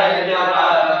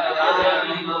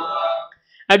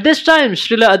 At this time,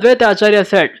 Srila Advaita Acharya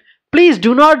said, "Please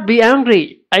do not be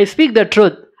angry. I speak the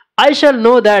truth. I shall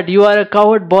know that you are a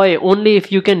coward boy only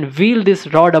if you can wheel this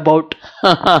rod about."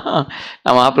 Now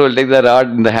Mahaprabhu will take the rod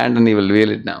in the hand and he will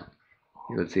wheel it now.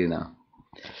 You will see now.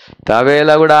 Tabe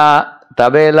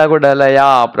laguda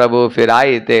laya prabhu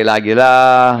firai te lagila.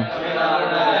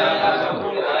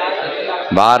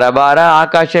 Bara bara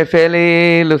akashe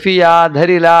feli lufiya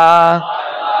dharila.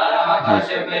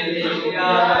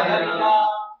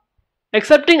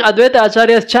 Accepting Advaita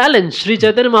Acharya's challenge, Sri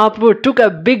Chaitanya Mahaprabhu took a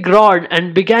big rod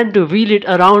and began to wheel it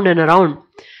around and around.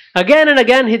 Again and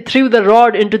again he threw the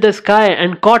rod into the sky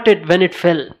and caught it when it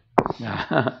fell.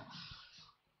 Yeah,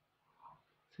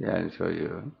 I'll show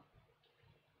you.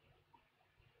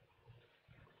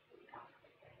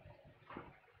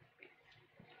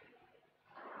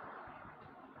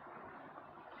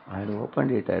 I had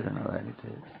opened it, I don't know where it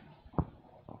is.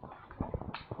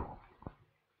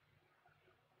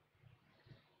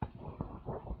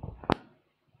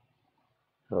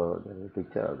 So there is a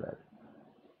picture of that.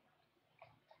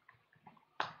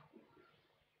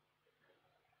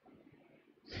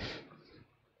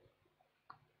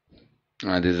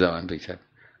 This is the one picture.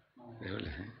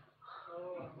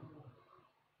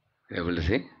 Able to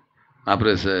see?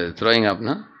 Mahaprabhu is throwing up,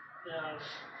 no?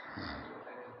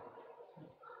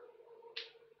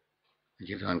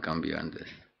 You don't come beyond this.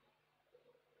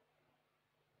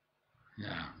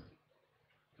 Yeah.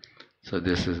 So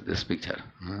this is this picture.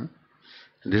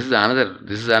 This is another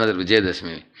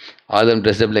Vijayadashmi. All of them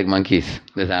dressed up like monkeys.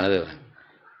 There's another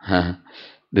one.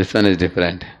 This one is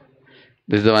different.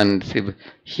 This is the one. See,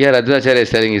 here Advaita is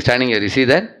telling, he's standing here. You see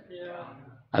that? Yeah.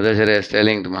 Advaita is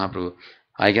telling to Mahaprabhu,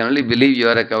 I can only believe you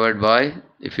are a coward boy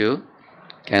if you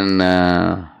can,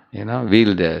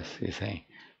 wheel this, he's saying.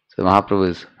 So Mahaprabhu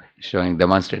is showing,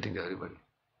 demonstrating to everybody.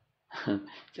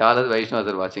 All of the Vaishnavas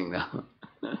are watching now.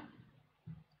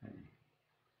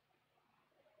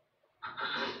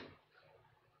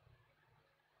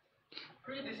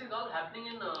 This is all happening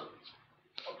in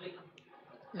public.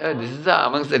 Yeah, this is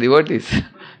amongst the devotees.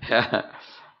 Yeah.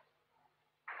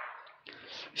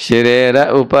 Shirera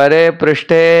upare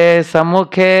prishte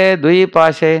samukhe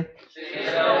dvipashe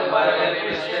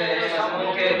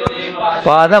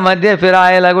pada madhya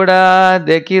firaye laguda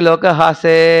deki loka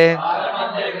hase.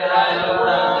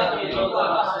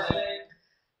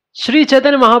 Sri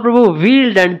Chaitanya Mahaprabhu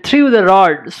wheeled and threw the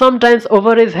rod, sometimes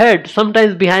over his head,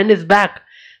 sometimes behind his back,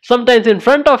 sometimes in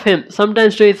front of him,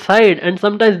 sometimes to his side, and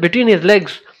sometimes between his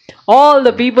legs. All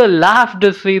the people laughed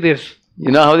to see this.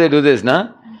 You know how they do this,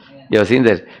 no? You have seen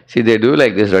that. See, they do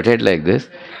like this, rotate like this.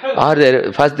 Or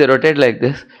first they rotate like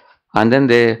this, and then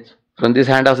they, from this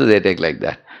hand also they take like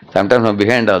that. Sometimes from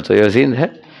behind also. You have seen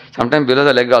that? Sometimes below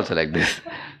the leg also like this.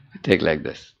 Take like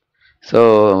this.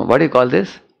 So, what do you call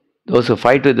this? Those who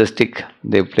fight with the stick,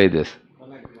 they play this.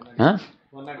 Huh?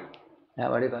 Yeah,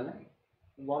 what do you call it?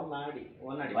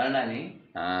 Vanadi.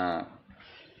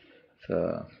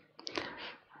 So,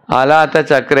 Alata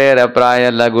chakrera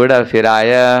praya laguda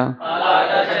firaya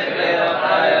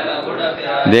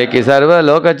Deki sarva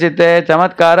lokachitte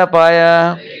chamatkara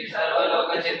paya.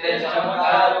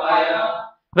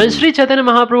 When Sri Chaitanya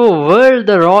Mahaprabhu whirled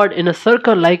the rod in a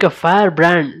circle like a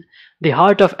firebrand, the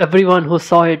heart of everyone who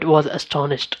saw it was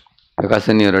astonished. Because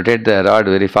when you rotate the rod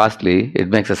very fastly, it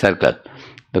makes a circle.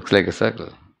 Looks like a circle.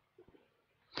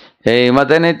 Hey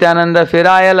Mata Nityananda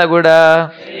Firaya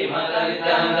Laguda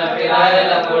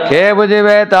Ke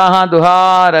bujive taha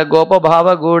duhara gopa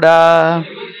bhava guda.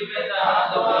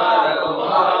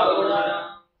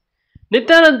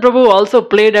 Nityanand Prabhu also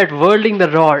played at whirling the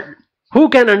rod. Who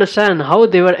can understand how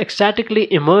they were ecstatically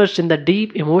immersed in the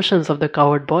deep emotions of the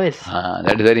coward boys?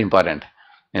 That is very important.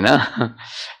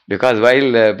 Because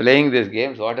while playing these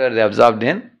games, what are they absorbed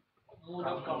in?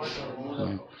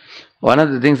 One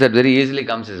of the things that very easily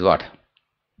comes is what?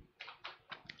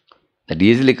 That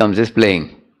easily comes is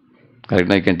playing. Correct?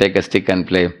 Now you can take a stick and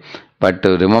play. But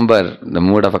to remember the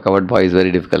mood of a coward boy is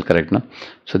very difficult, correct? No?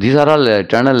 So these are all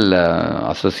eternal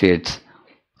associates.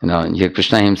 Here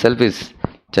Krishna himself is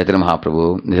Chaitanya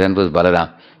Mahaprabhu, Nityananda is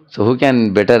Balaram. So who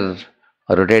can better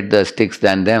rotate the sticks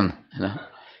than them?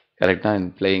 Correct? No?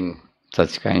 In playing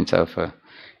such kinds of...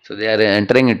 so they are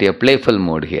entering into a playful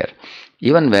mood here.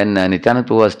 Even when Nityananda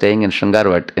Prabhu was staying in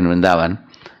Sringarvat in Vrindavan,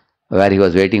 where he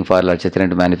was waiting for Lord Chaitanya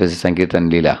to manifest his Sankirtan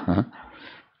Lila.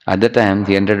 At that time,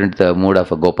 he entered into the mood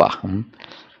of a Gopa.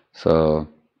 So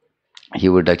he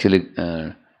would actually,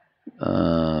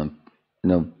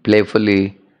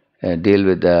 playfully deal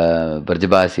with the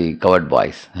Brajabasi coward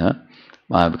boys.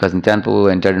 because Nityananda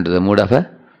Prabhu entered into the mood of a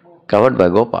covered by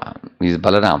Gopa. He is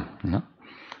Balaram.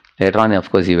 Later on, of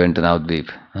course, he went to Navadvip.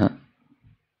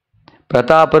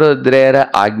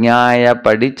 Prataparudrera Ajnaya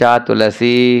Padicha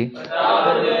Tulasi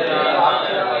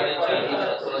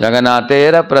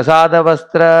Jagannatera Prasada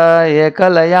Vastra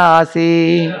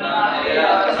Ekalayasi.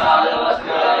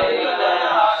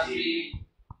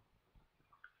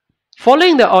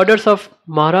 Following the orders of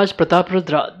Maharaj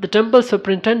Prataparudra, the temple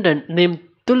superintendent named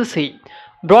Tulsi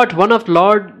brought one of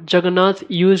Lord Jagannath's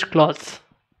used cloths.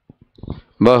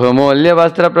 Bahumulya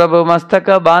Vastra Prabhu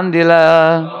Mastaka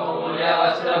Bandila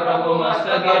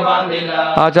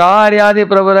Acharyadi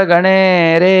Prabhura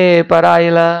Gane Re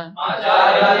Paraila.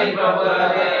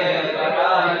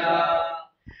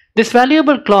 This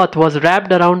valuable cloth was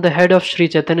wrapped around the head of Sri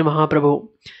Chaitanya Mahaprabhu.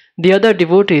 The other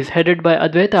devotees, headed by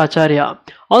Advaita Acharya,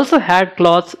 also had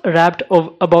cloths wrapped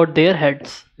about their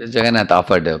heads. Jagannath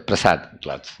offered Prasad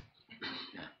cloths.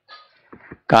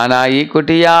 Kanai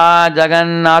Kutiya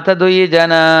Jagannatha Duyi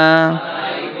Jana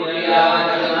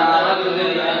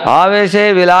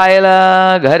Aveshe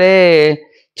Vilayala Ghare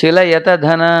Chilayata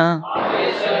Dhana.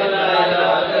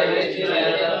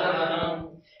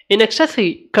 In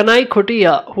ecstasy, Kanai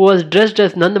Khutiya, who was dressed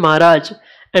as Nand Maharaj,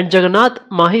 and Jagannath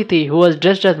Mahiti, who was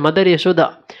dressed as Mother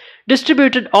Yashoda,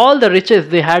 distributed all the riches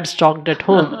they had stocked at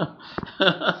home.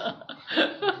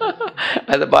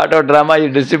 As a part of drama, you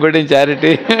distribute in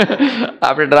charity.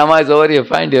 After drama is over, you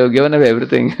find you have given away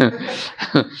everything.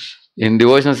 In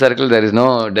devotional circle, there is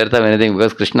no dearth of anything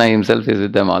because Krishna himself is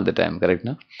with them all the time, correct?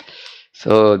 No?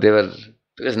 So they were,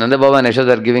 because Nanda Baba and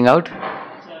Yashoda are giving out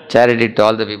charity to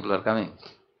all the people who are coming.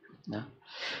 No?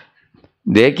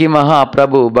 Deki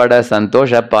Mahaprabhu bada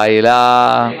santosha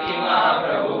paila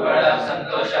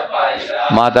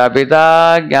Mata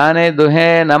Pita Jnane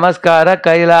Duhe Namaskara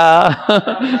Kaila.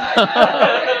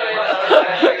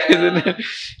 Isn't it?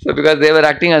 So because they were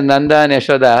acting as Nanda and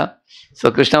Yashoda,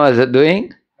 so Krishna was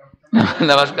doing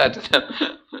Namaskar to them.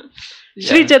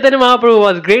 Sri Chaitanya Mahaprabhu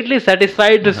was greatly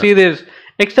satisfied to see this.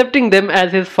 Accepting them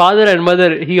as his father and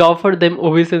mother, he offered them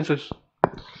obeisances.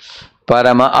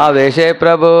 Parama Aveshe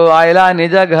Prabhu Aila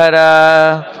Nija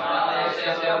Ghara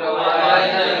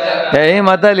Hey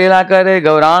Mata Lila Kare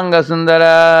Gauranga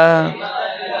Sundara.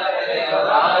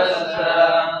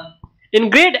 In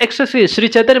great ecstasy, Sri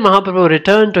Chaitanya Mahaprabhu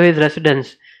returned to his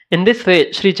residence. In this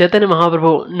way, Sri Chaitanya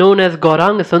Mahaprabhu, known as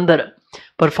Gauranga Sundara,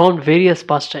 performed various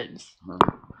pastimes.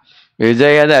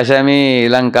 Vijaya Dashami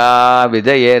Lanka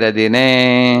Vijayera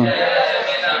Dine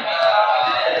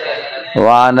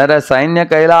Vanara Sainya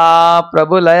Kaila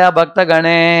Prabhulaya Bhakta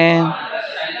Gane.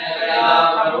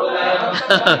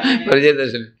 Vijaya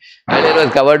Dashami. Earlier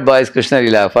was covered by Krishna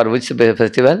Lila. For which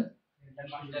festival?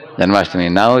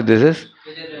 Janmashtami. Now this is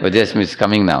Vijayasmi is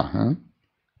coming now.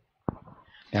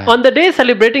 Yeah. On the day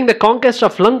celebrating the conquest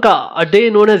of Lanka, a day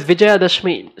known as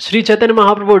Vijayadashmi, Sri Chaitanya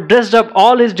Mahaprabhu dressed up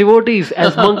all his devotees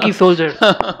as monkey soldiers.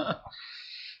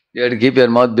 You have to keep your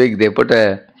mouth big. They put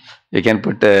you can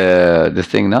put this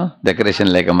thing, no?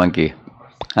 Decoration like a monkey.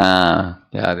 Yeah,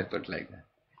 they put like that.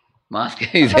 Mask,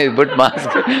 he said, put mask.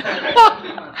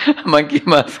 Monkey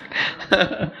mask.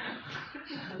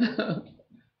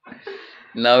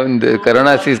 Now in the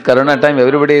Corona time,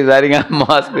 everybody is wearing a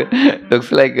mask.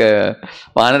 Looks like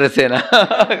Vanarasena.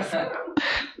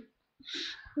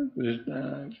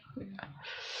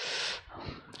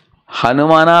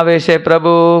 Hanumana Veshe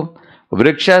Prabhu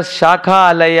Vriksha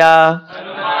Shakha Alaya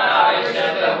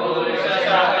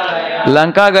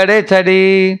Lanka Gade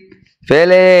Chadi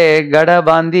Fele Gada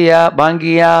Bangiya.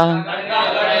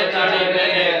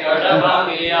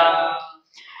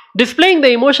 Displaying the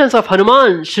emotions of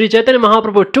Hanuman, Sri Chaitanya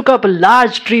Mahaprabhu took up a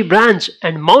large tree branch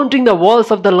and mounting the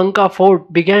walls of the Lanka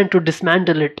fort began to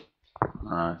dismantle it.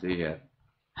 See here.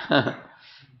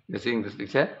 You seeing this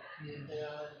picture?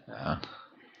 Yeah.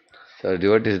 So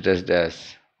devotee is dressed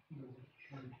as.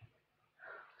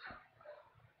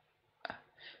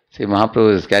 See,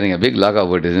 Mahaprabhu is carrying a big log of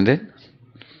wood, isn't it?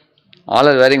 All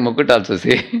are wearing mukut also,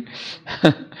 see.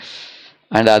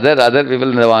 And other people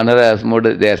in the Vanara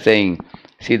mode, they are saying,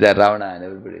 see the Ravana and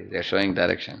everybody, they are showing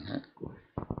direction.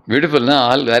 Beautiful, no?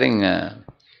 All wearing,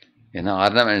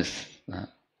 ornaments.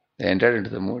 They entered into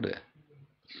the mood.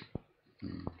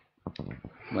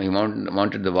 He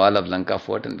mounted the wall of Lanka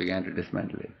fort and began to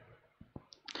dismantle it.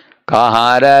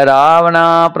 Kahara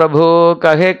Ravana Prabhu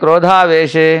kahe krodha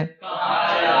veshe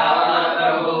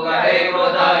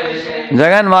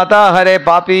Jagan Mata Hare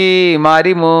Papi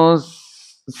Mari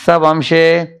Mus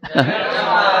Savamshe.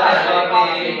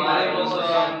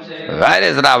 Where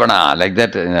is Ravana? Like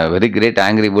that, in a very great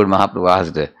angry mood, Mahaprabhu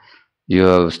asked, you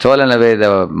have stolen away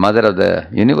the mother of the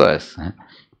universe.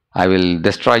 I will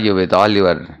destroy you with all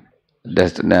your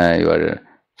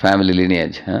family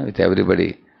lineage, with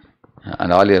everybody,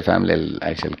 and all your family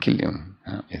I shall kill you.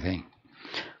 You think?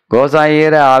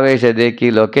 Gosaira avesha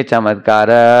dekhi loke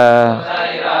chamatkara.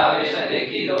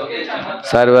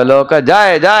 Sarvaloka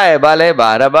jai jai bale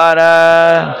bara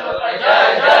bara.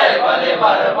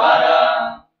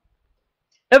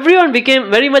 Everyone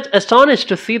became very much astonished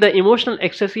to see the emotional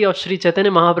ecstasy of Sri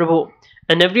Chaitanya Mahaprabhu,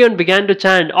 and everyone began to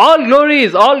chant, all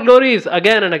glories,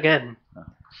 again and again.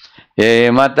 Ye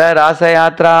mata rasa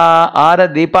yatra ara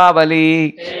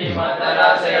Deepavali.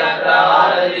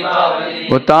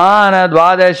 Uttana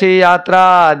dvadashi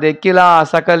yatra dekila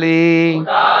sakali.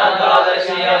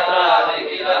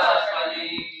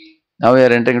 Now we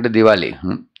are entering into Diwali,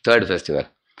 third festival.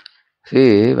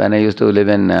 See, when I used to live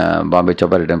in Bombay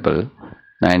Chopari Temple,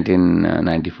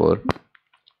 1994,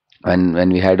 when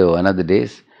we had one of the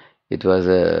days, it was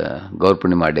Gaur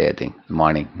Purnima day, I think,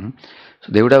 morning.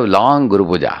 So they would have long Guru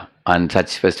Puja on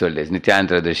such festival days,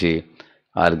 Nityantradashi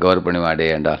or Gaur Purnima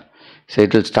day and all. So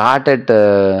it will start at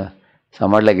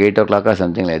somewhat like 8 o'clock or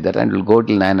something like that, and it will go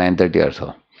till 9:30 or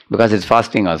so. Because it's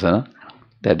fasting also, no?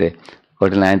 That day. Go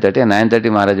till 9:30, and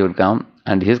 9:30 Maharaj would come,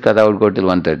 and his katha would go till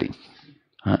 1:30.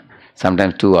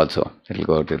 Sometimes 2 also. It will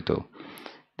go till 2.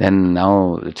 Then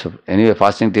now it's anyway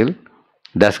fasting till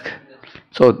dusk.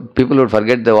 So people would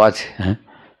forget the watch.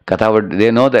 Katha would,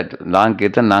 they know that long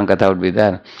kirtan, long katha would be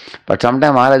there. But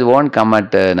sometimes Maharaj won't come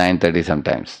at 9:30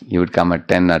 sometimes. He would come at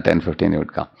 10 or 10:15 he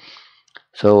would come.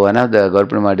 So one of the Gaur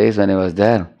Purnima days when I was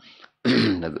there,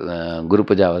 the Guru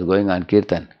Puja was going on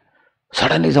kirtan.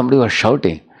 Suddenly somebody was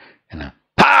shouting. He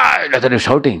was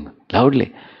shouting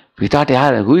loudly. We thought,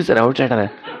 yeah, who is the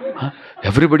outsider?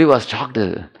 Everybody was shocked.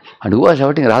 And who was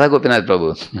shouting? Radha Gopinath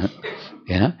Prabhu.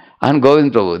 And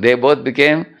Govind Prabhu. They both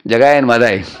became Jagai and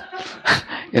Madhai.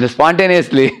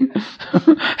 Spontaneously.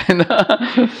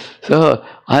 So,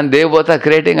 and they both are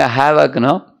creating a havoc,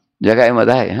 Jagai and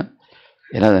Madhai.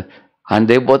 And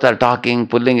they both are talking,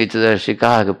 pulling each other,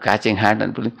 shikha, catching hand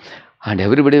and pulling. And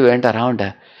everybody went around.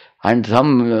 And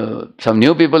some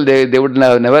new people, they would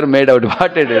never made out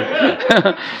what it is.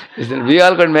 We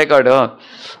all could make out.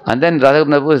 And then Radha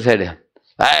Prabhu said,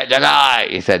 "Hey, Jagai,"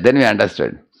 he said. Then we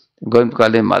understood. Going to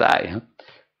call him Madhai.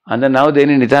 And then now they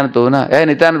need Nityananda Prabhu. Hey,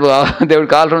 Nityananda Prabhu. They would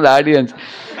call from the audience.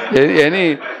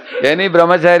 Any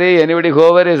brahmachari, anybody,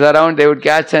 whoever is around, they would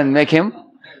catch and make him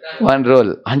one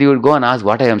role. And he would go and ask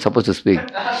what I am supposed to speak.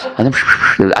 And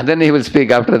then he will speak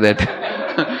after that.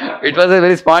 It was a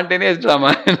very spontaneous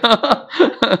drama,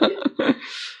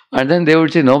 And then they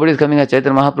would say, nobody is coming as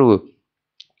Chaitanya Mahaprabhu.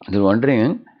 They were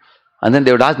wondering. And then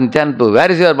they would ask Nityananda Prabhu,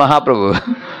 where is your Mahaprabhu?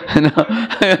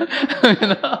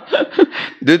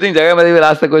 Do you think Jagai Madhai will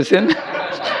ask the question?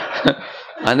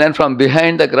 And then from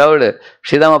behind the crowd,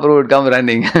 Sridhar Mahaprabhu would come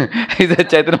running. He said,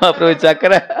 Chaitanya Mahaprabhu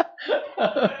Chakra.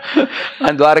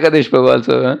 And Dwarkadish Prabhu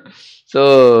also.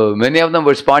 So many of them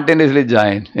would spontaneously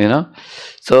join,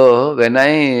 So when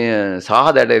I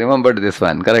saw that, I remembered this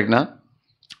one, correct, no?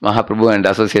 Mahaprabhu and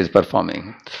associates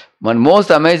performing. One most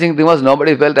amazing thing was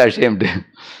nobody felt ashamed.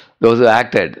 Those who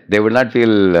acted, they would not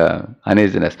feel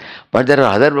uneasiness. But there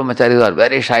are other brahmacharis who are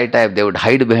very shy type. They would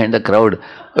hide behind the crowd.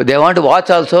 They want to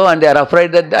watch also, and they are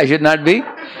afraid that I should not be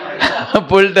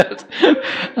pulled out.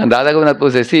 And Radha Gopinath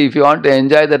Prabhu says, see, if you want to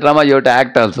enjoy the drama, you have to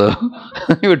act also.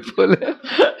 You would pull it.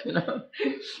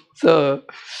 So,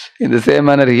 in the same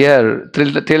manner here,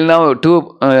 till now,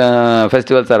 2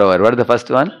 festivals are over. What is the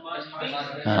first one?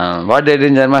 What they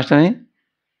did in Janmashtami?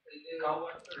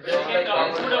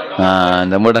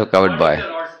 The mood of coward boy.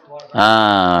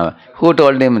 Who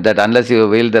told him that unless you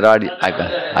wield the rod, I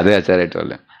can't? Radheshyam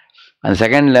told him. And the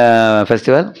second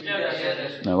festival?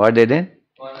 What they did?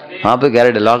 Mahaprabhu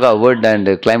carried a log of wood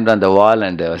and climbed on the wall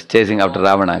and was chasing after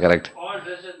Ravana, correct?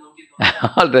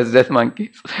 All dressed as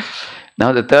monkeys.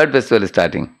 Now the third festival is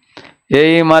starting.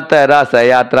 Yei mata rasa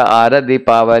yatra ara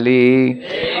Deepavali.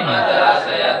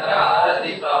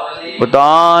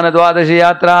 Uttana dvadashi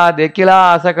yatra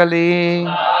dekila sakali.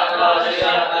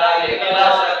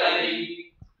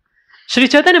 Sri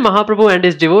Chaitanya Mahaprabhu and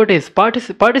his devotees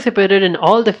participated in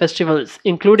all the festivals,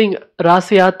 including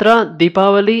Rasa Yatra,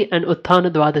 Deepavali and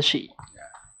Utthana Dvadashi.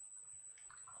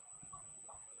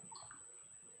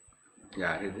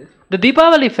 The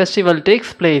Deepavali festival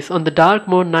takes place on the dark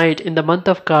moon night in the month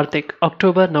of Kartik,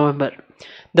 October-November.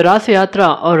 The Rasa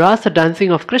Yatra or Rasa dancing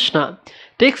of Krishna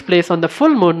takes place on the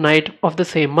full moon night of the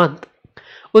same month.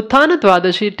 Utthana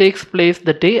Dvadashi takes place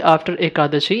the day after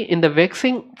Ekadashi in the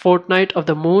vexing fortnight of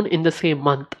the moon in the same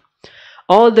month.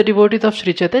 All the devotees of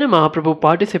Sri Chaitanya Mahaprabhu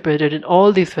participated in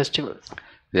all these festivals.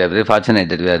 We are very fortunate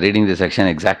that we are reading this section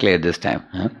exactly at this time.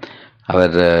 Our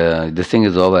this thing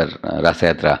is over,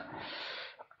 Rasa Yatra.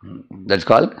 That's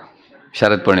called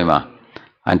Sharad Purnima.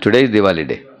 And today is Diwali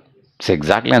day. So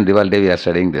exactly on Diwali day we are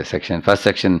studying this section. First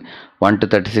section 1 to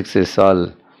 36 is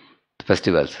all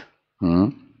festivals.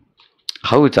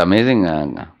 How it's amazing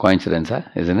coincidence, huh?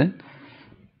 Isn't it?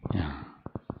 Yeah.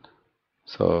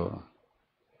 So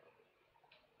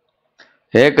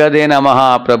Ekadena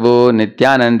Mahaprabhu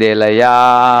Nityanande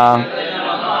Laya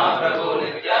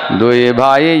Dui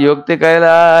Bhai Yukti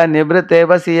Kaila Nibrite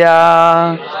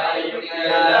Vasiya.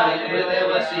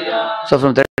 So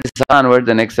from 37 onwards,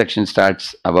 the next section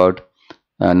starts about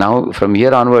now from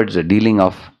here onwards the dealing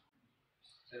of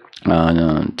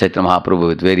Chaitanya Mahaprabhu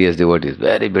with various devotees.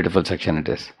 Very beautiful section it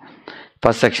is.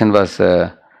 First section was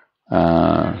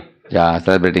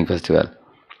celebrating festival.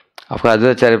 Of course,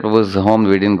 Bhattacharya Prabhu's home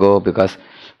we didn't go because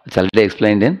it's already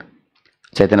explained in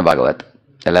Chaitanya Bhagavat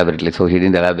elaborately, so he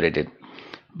didn't elaborate it.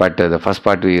 But the first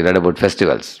part we read about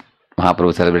festivals.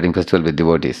 Mahaprabhu celebrating festival with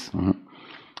devotees.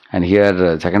 And here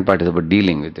the second part is about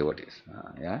dealing with devotees.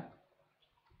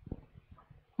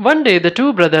 One day the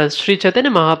two brothers, Sri Chaitanya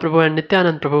Mahaprabhu and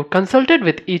Nityanand Prabhu, consulted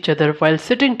with each other while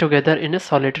sitting together in a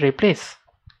solitary place.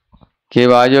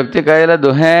 Kiva yukti kaila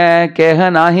duhe keha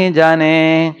nahi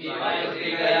jane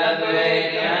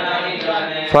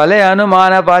Phale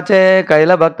anumana pache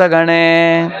kaila bhakta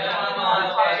gane.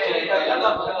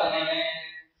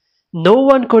 No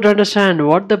one could understand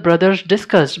what the brothers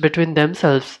discussed between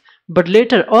themselves, but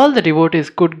later all the devotees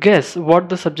could guess what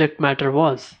the subject matter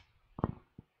was.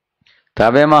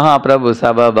 Tabe Mahaprabhu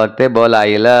Sabha Bhakte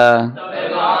Bolaila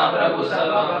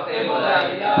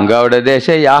Gauda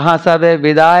Deshe Yaha Sabe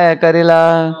Vidaya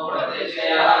Karila.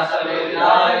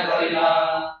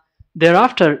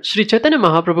 Thereafter, Sri Chaitanya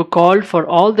Mahaprabhu called for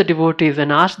all the devotees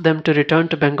and asked them to return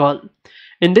to Bengal.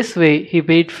 In this way, he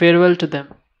bade farewell to them.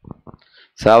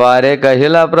 Savare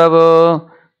Kahila Prabhu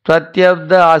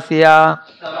Pratyabda Asya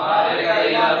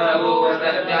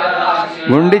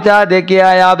Gundicha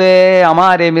Dekhiya Yabe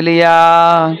Amare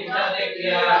Miliya.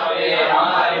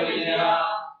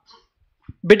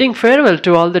 Bidding farewell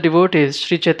to all the devotees,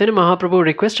 Sri Chaitanya Mahaprabhu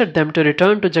requested them to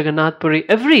return to Jagannath Puri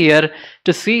every year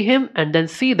to see him and then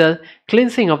see the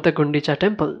cleansing of the Gundicha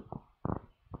temple.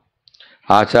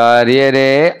 Acharya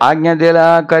re Agnya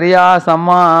Dila Kariya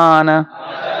Samman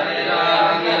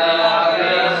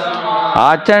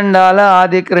Achandala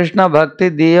Adi Krishna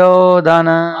Bhakti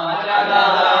Diyodhana.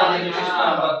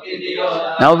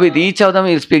 Now with each of them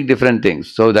he will speak different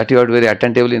things. So that you have to very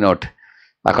attentively note.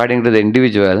 According to the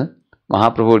individual,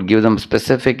 Mahaprabhu would give them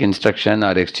specific instruction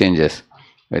or exchanges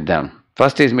with them.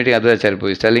 First he is meeting Advaita Prabhu.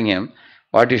 He is telling him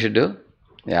what you should do.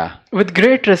 Yeah. With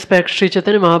great respect, Sri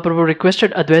Chaitanya Mahaprabhu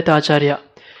requested Advaita Acharya,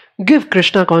 give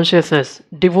Krishna consciousness,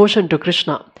 devotion to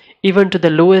Krishna, even to the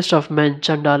lowest of men,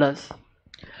 Chandalas.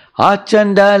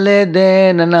 Achandale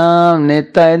denanam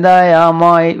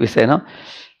nitayadayamai. We say, no?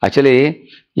 Actually,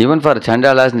 even for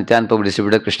Chandalas, Nityananda Prabhu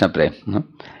distributed Krishna Prem. No?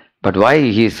 But why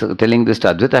he is telling this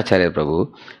to Advaita Acharya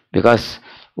Prabhu? Because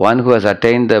one who has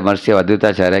attained the mercy of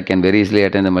Advaita Acharya can very easily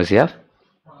attain the mercy of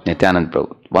Nityananda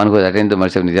Prabhu. One who has attained the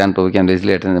mercy of Nityananda Prabhu can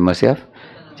easily attain the mercy of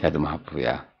Chaitanya Mahaprabhu.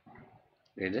 Yeah.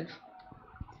 Read this.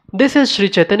 This is Sri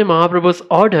Chaitanya Mahaprabhu's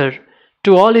order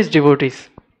to all his devotees.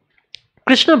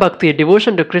 Krishna Bhakti,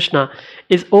 devotion to Krishna,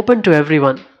 is open to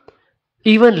everyone,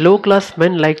 even low-class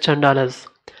men like Chandalas.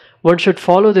 One should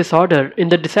follow this order in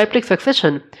the disciplic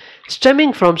succession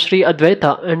stemming from Sri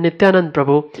Advaita and Nityanand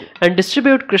Prabhu and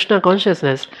distribute Krishna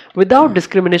consciousness without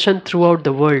discrimination throughout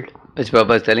the world. Which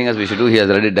Prabhupada is telling us we should do, he has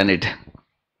already done it.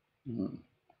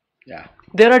 Yeah.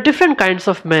 There are different kinds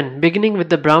of men, beginning with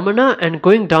the Brahmana and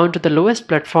going down to the lowest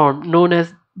platform known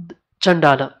as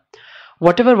Chandala.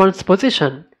 Whatever one's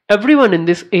position, everyone in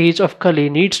this age of Kali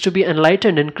needs to be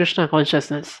enlightened in Krishna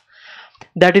consciousness.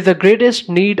 That is the greatest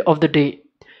need of the day.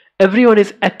 Everyone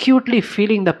is acutely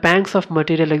feeling the pangs of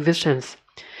material existence.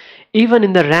 Even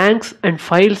in the ranks and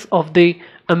files of the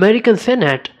American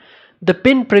Senate, the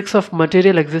pinpricks of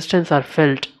material existence are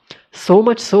felt, so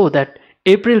much so that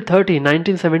April 30,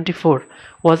 1974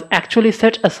 was actually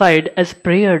set aside as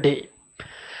prayer day.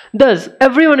 Thus,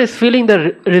 everyone is feeling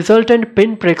the resultant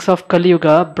pinpricks of Kali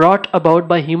Yuga brought about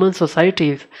by human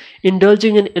societies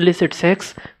indulging in illicit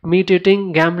sex, meat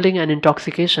eating, gambling and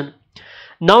intoxication.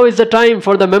 Now is the time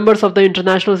for the members of the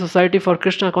International Society for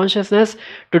Krishna Consciousness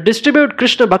to distribute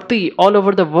Krishna Bhakti all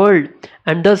over the world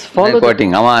and thus follow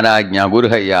quoting Amarajna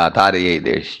Gurhaya Taraye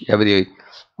Desh. Everyone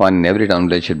in every town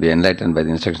village should be enlightened by the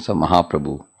instructions of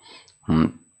Mahaprabhu.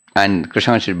 And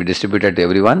Krishna should be distributed to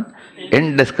everyone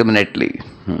indiscriminately,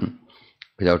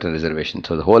 without a reservation.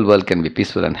 So the whole world can be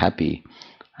peaceful and happy.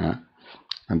 And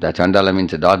the Chandala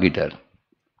means a dog eater.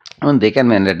 And they can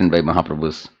be enlightened by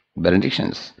Mahaprabhu's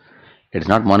benedictions. It's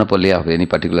not monopoly of any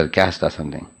particular caste or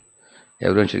something.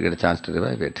 Everyone should get a chance to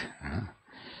revive it.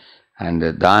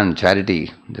 And Dan,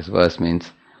 charity, this verse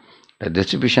means the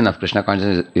distribution of Krishna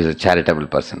consciousness is a charitable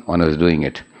person, one who is doing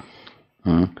it.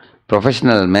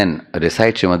 Professional men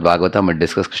recite Srimad Bhagavatam and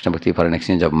discuss Krishna Bhakti for an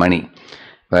exchange of money,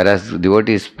 whereas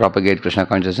devotees propagate Krishna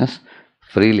consciousness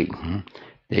freely.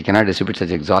 They cannot distribute such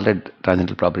exalted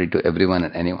transcendental property to everyone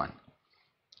and anyone.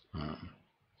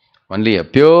 Only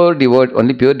pure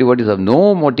devotees of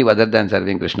no motive other than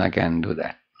serving Krishna can do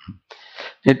that.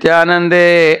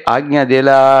 Nityanande Agnya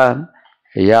Dela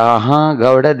Yaha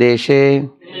Gauda Deshe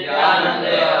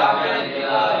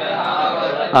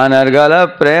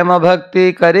Anargala Prema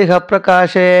Bhakti Kariha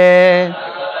Prakashe.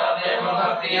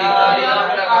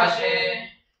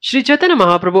 Sri Chaitanya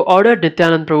Mahaprabhu ordered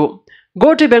Nityanand Prabhu,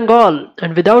 go to Bengal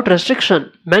and without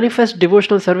restriction manifest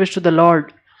devotional service to the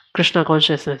Lord, Krishna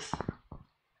consciousness.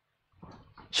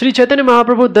 Sri Chaitanya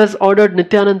Mahaprabhu thus ordered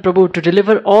Nityanand Prabhu to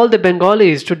deliver all the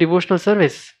Bengalis to devotional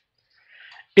service.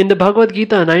 In the Bhagavad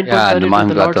Gita 9.32,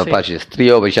 the Lord says,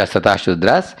 Striyo Vaishasata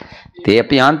Shudras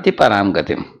Teapyanti Param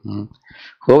Gatim.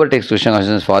 Whoever takes Krishna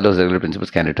consciousness, follows regular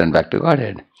principles, can return back to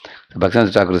Godhead. So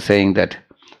Bhaktivinoda Thakur is saying that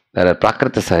there are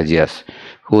Prakrita Sahajiyas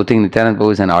who think Nityanand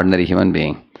Prabhu is an ordinary human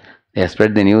being. They have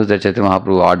spread the news that Chaitanya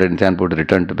Mahaprabhu ordered Nityanand Prabhu to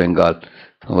return to Bengal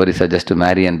from Orissa just to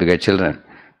marry and beget children.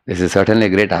 This is certainly a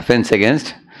great offense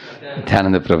against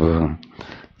Nityananda Prabhu.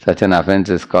 Such an offense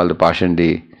is called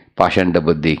Pashanda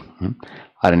Buddhi,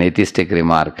 or an atheistic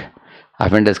remark.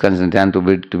 Offenders consider Nityananda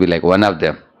Prabhu to be like one of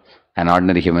them, an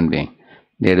ordinary human being.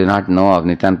 They do not know of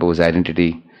Nityananda Prabhu's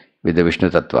identity with the Vishnu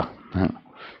Tattva.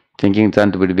 Thinking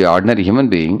Nityananda Prabhu to be an ordinary human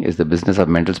being is the business of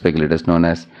mental speculators known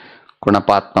as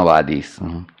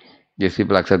Kunapatmavadis. These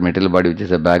people accept material body which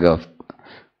is a bag of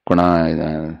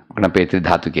Kunapetri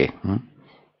Dhatuke.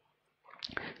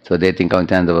 So they think of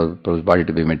Nityananda Prabhu's body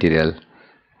to be material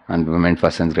and meant for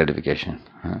sense gratification.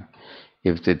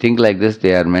 If they think like this,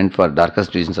 they are meant for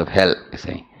darkest regions of hell, you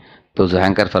see. Those who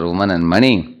hanker for woman and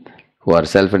money, who are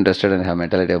self-interested and have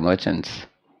mentality of merchants,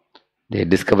 they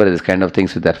discover this kind of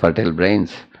things with their fertile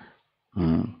brains.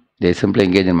 They simply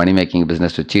engage in money-making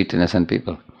business to cheat innocent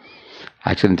people.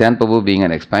 Actually, Nityananda Prabhu, being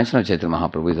an expansion of Chaitanya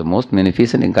Mahaprabhu, is the most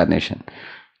munificent incarnation.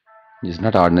 He is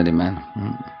not an ordinary man.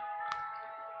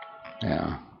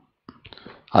 Yeah.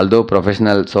 Although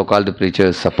professional so-called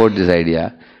preachers support this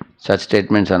idea, such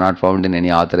statements are not found in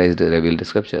any authorized revealed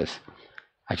scriptures.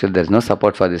 Actually, there is no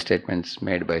support for these statements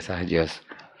made by Sahajiyas.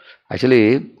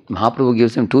 Actually, Mahaprabhu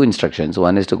gives him two instructions.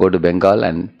 One is to go to Bengal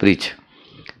and preach.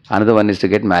 Another one is to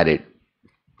get married.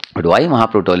 But why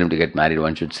Mahaprabhu told him to get married,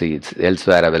 one should see. It's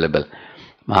elsewhere available.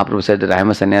 Mahaprabhu said that I am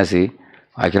a sannyasi.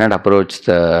 I cannot approach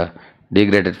the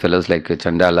degraded fellows like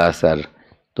Chandalas or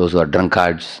those who are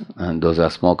drunkards, and those who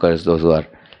are smokers, those who are...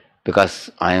 Because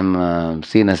I am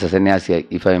seen as a sannyasi.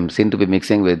 If I am seen to be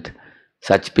mixing with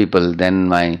such people, then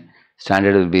my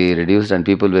standard will be reduced and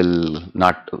people will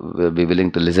not be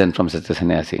willing to listen from such a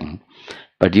sannyasi.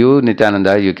 But you,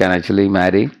 Nityananda, you can actually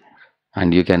marry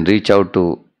and you can reach out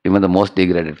to even the most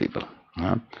degraded people.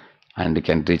 And you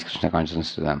can reach Krishna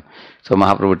consciousness to them. So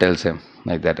Mahaprabhu tells him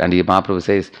like that. And Mahaprabhu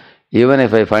says, even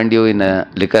if I find you in a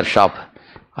liquor shop,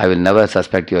 I will never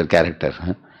suspect your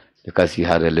character because you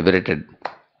have a liberated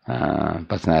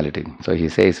personality. So he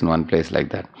says in one place like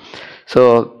that.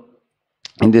 So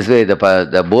in this way,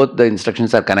 both the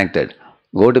instructions are connected.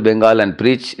 Go to Bengal and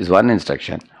preach is one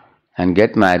instruction, and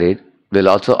get married will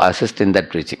also assist in that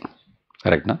preaching.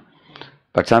 Correct, no?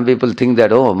 But some people think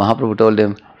that, oh, Mahaprabhu told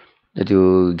him that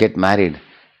you get married.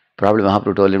 Probably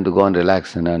Mahaprabhu told him to go and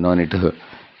relax, no need to,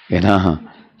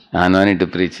 no need to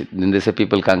preach. Then this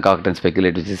people concoct and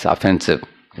speculate, which is offensive.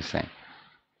 He's saying.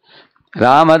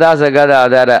 Ramadasa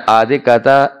Gadadhara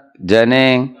Adikata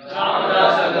Jane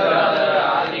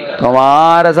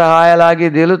तुम्हारा सहाय लागी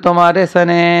दिल तुम्हारे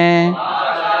सने.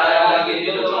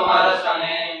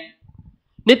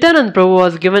 Nityanand Prabhu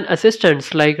was given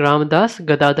assistants like Ramadas,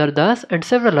 Gadadhar Das and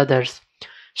several others.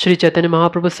 Sri Chaitanya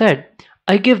Mahaprabhu said,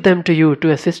 I give them to you to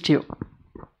assist you.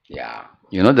 Yeah.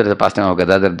 There is a pastime of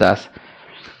Gadadhar Das.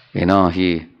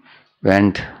 He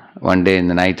went one day in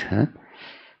the night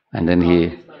and then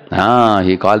he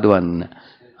called one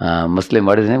Muslim,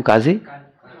 what is his name, Qazi?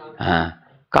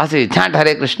 Qazi, chant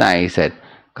Hare Krishna, he said.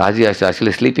 Qazi was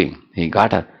actually sleeping. He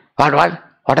got her. What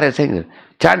are you saying?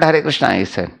 Chant Hare Krishna, he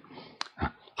said.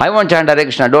 I won't chant Hare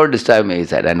Krishna, don't disturb me, he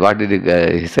said. And what did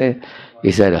he say?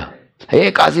 He said,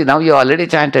 hey Qazi, now you already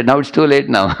chanted, now it's too late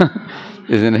now.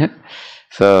 Isn't it?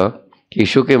 So he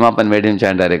shook him up and made him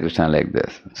chant Hare Krishna like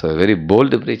this. So very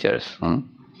bold preachers.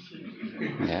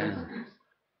 Yeah.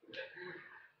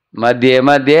 मध्ये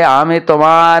मध्ये आमी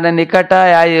तुम्हार निकट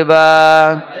आइब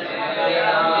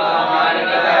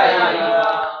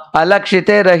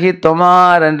अलक्षिते रही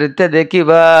तुम्हार नृत्य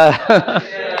देखिब.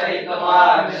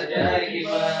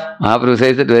 Mahaprabhu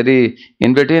says that very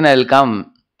in between I will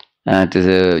come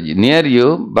near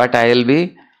you, but I will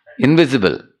be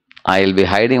invisible. I will be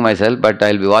hiding myself, but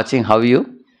I will be watching how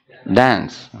you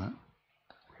dance.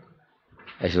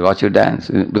 I should watch you dance.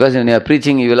 Because when you are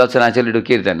preaching, you will also naturally do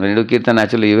kirtan. When you do kirtan,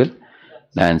 naturally you will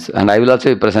dance. And I will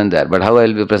also be present there. But how I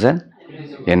will be present?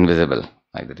 Invisible.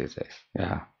 Like that he says.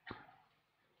 Yeah.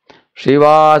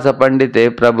 Shrivasa Pandite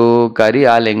Prabhu Kari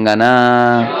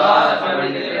Alingana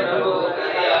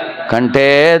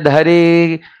Kante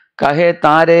Dhari Kahe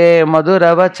Tare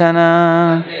Madhura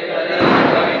Vachana.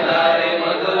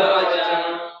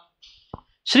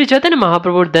 Sri Chaitanya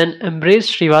Mahaprabhu then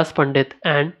embraced Srivas Pandit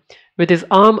and, with his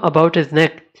arm about his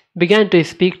neck, began to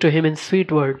speak to him in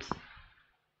sweet words.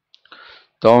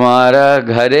 Tomara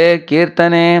ghare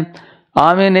kirtane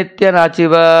ame nitya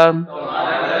nachiva.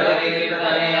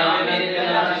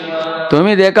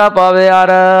 Tumi dekha pave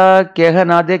ara keha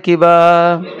na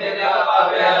dekhiba.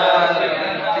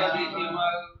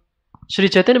 Sri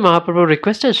Chaitanya Mahaprabhu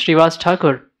requested Srivas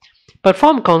Thakur,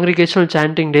 perform congregational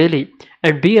chanting daily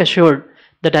and be assured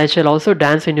that I shall also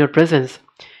dance in your presence.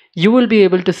 You will be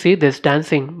able to see this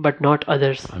dancing, but not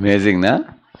others. Amazing, na?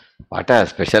 What a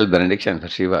special benediction for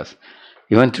Srivas.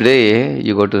 Even today,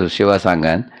 you go to Shiva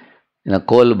Sangan, in a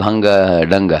Kol Bhanga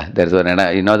Danga. There's one,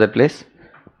 you know that place?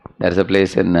 There's a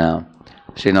place in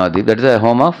Srinathadip. That is the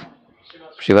home of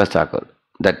Srivas Thakur.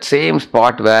 That same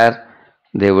spot where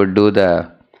they would do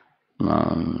the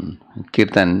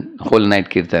kirtan, whole night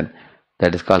kirtan,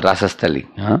 that is called Rasasthali.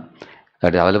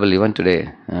 That is available even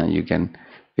today.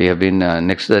 We have been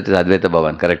next to that is Advaita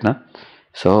Bhavan, correct, na?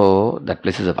 So that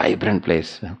place is a vibrant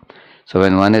place. So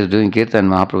when one is doing kirtan,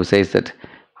 Mahaprabhu says that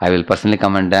I will personally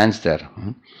come and dance there.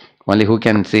 Only who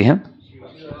can see him?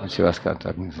 Shiva's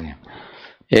can see him.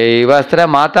 Ye vastra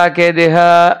mata ke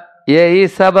deha ye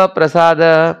sab prasad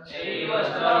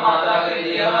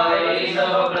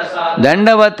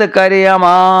dandavat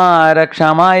kariyama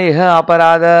rakshamai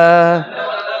aparada.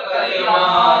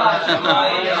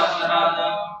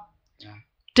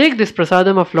 Take this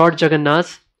prasadam of Lord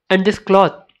Jagannath and this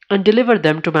cloth and deliver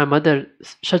them to my mother,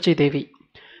 Shachi Devi.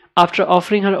 After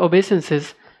offering her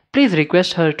obeisances, please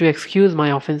request her to excuse my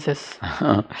offences.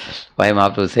 Why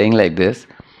Mahaprabhu is saying like this?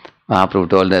 Mahaprabhu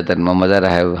told that my mother I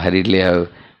have hurriedly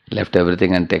left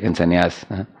everything and taken sannyas.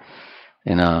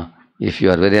 If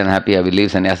you are very unhappy, I will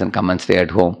leave sannyas and come and stay at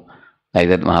home. Like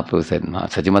that Mahaprabhu said.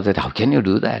 Sachimata said, how can you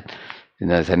do that?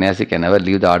 Sannyasi can never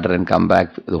leave the order and come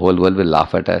back. The whole world will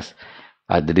laugh at us.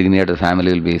 The dignity of the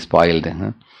family will be spoiled.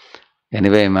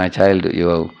 Anyway, my child,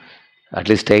 you at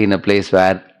least stay in a place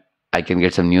where I can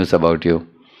get some news about you.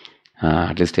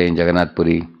 At least stay in Jagannath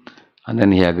Puri. And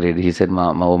then he agreed. He said,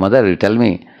 mother, you tell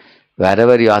me,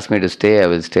 wherever you ask me to stay, I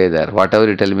will stay there. Whatever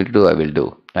you tell me to do, I will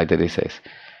do. Like that he says.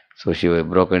 So she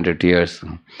broke into tears.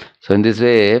 So in this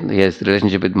way, his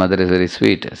relationship with mother is very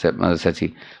sweet, Mother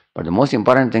Sachi. But the most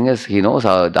important thing is, he knows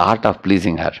the art of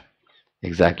pleasing her.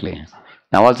 Exactly.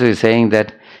 Now also he is saying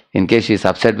that in case she is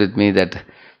upset with me that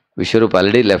Vishwarup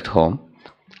already left home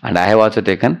and I have also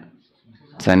taken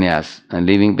sannyas and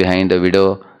leaving behind a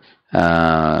widow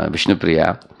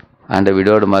Vishnupriya and a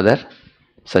widowed mother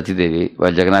Sachi Devi.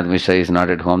 While Jagannath Mishra is not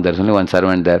at home, there is only one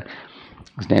servant there.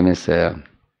 His name is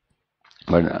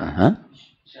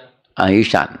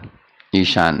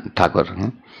Ishan Thakur.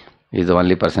 He is the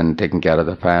only person taking care of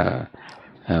the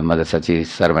Mother Sachi's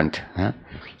servant.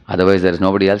 Otherwise, there is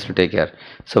nobody else to take care.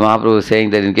 So Mahaprabhu is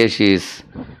saying that in case she is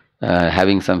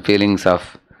having some feelings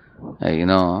of,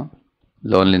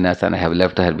 loneliness and I have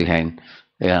left her behind,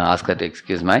 ask her to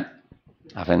excuse my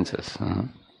offences. And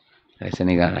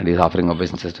he is offering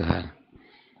obeisances to her.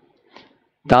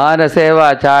 Tara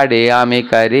seva chadi ami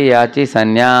kari yachi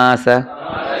sannyasa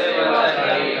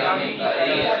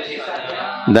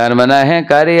dharma nahe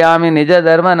kari ami nija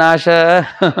dharma nasha.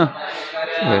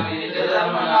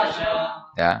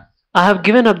 Yeah. I have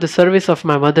given up the service of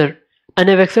my mother and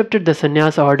have accepted the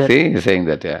sannyas order. See, he's saying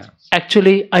that, yeah.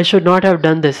 Actually, I should not have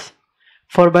done this,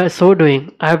 for by so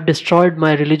doing, I have destroyed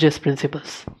my religious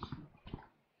principles.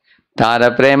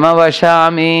 Tara prema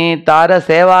vashami, tara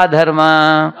seva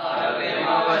dharma.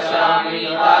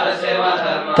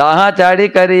 Taha chadi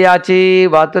kariyachi,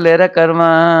 vatulera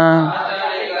karma.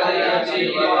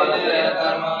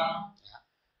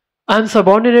 I am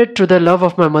subordinate to the love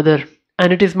of my mother,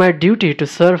 and it is my duty to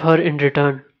serve her in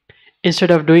return.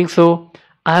 Instead of doing so,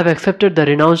 I have accepted the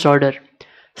renounced order.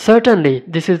 Certainly,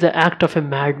 this is the act of a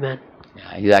madman.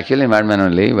 Yeah, he's actually a madman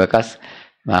only, because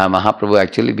Mahaprabhu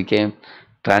actually became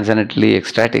transcendently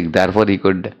ecstatic, therefore he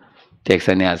could take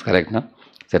sannyas, correct, no?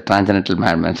 It's a transcendental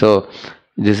madman. So,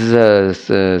 this is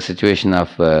a situation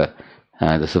of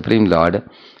the Supreme Lord.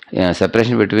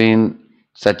 Separation between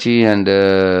Sachi and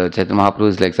Chaitanya Mahaprabhu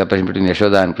is like separation between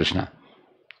Yashoda and Krishna.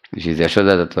 She is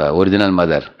Yashoda Tattva, original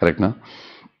mother, correct, no?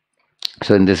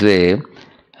 So in this way,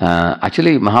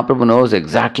 actually Mahaprabhu knows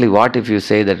exactly what if you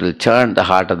say that will churn the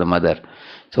heart of the mother.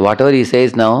 So whatever he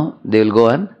says now, they will go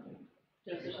and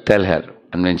tell her.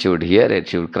 And when she would hear it,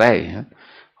 she would cry.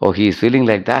 Oh, he is feeling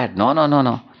like that. No, no, no,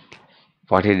 no.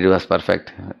 What he did was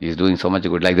perfect. He is doing so much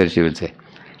good, like that she will say.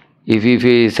 If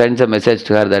he sends a message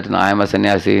to her that I am a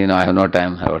sannyasi, I have no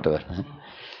time, or whatever.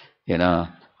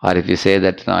 Or if you say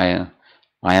that I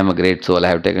am a great soul, I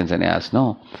have taken sannyas.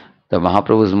 No. The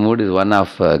Mahaprabhu's mood is one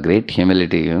of great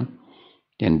humility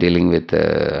in dealing with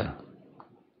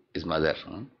his mother.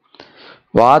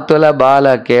 Vatula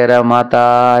bala kera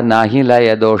mata nahi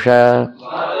laya dosha.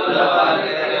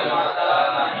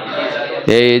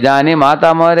 Jani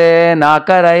mata more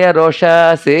nakaraya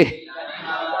rosha. See?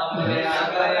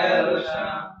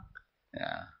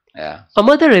 Yeah. A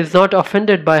mother is not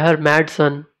offended by her mad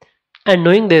son, and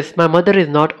knowing this, my mother is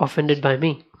not offended by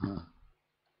me.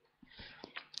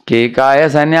 Ki kaya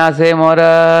sannyase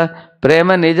mora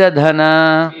prema nija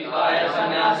dhana.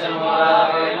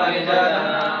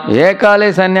 Ye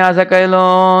kale sannyasa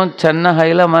kailo channa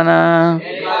haila mana.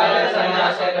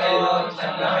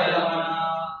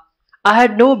 I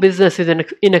had no business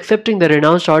in accepting the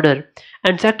renounced order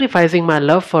and sacrificing my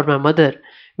love for my mother,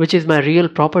 which is my real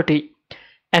property.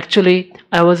 Actually,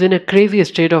 I was in a crazy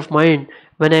state of mind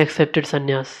when I accepted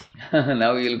sannyas.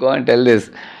 Now you'll go and tell this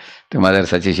to Mother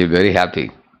Sachi, she'll be very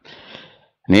happy.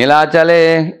 Nila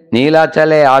chale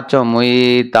acho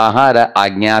mui tahara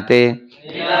ajñate.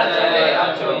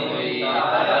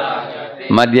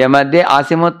 Madhya madhya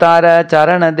asimuttara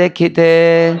charana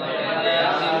dekhite.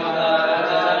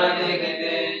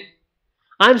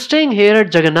 I am staying here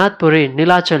at Jagannath Puri,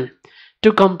 Nilachal,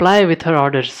 to comply with her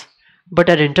orders. But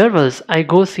at intervals, I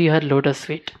go see her lotus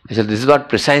feet. So this is what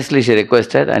precisely she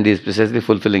requested, and he is precisely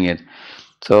fulfilling it.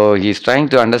 So he is trying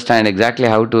to understand exactly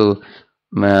how to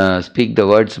speak the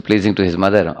words pleasing to his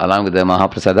mother, along with the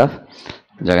Mahaprasad of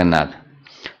Jagannath.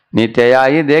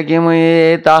 Nityayi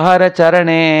dekimui tahara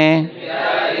charane.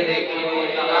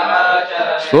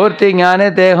 Surti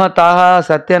jnane deho taha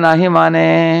satya nahi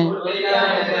mane.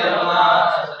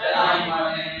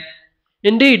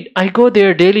 Indeed, I go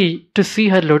there daily to see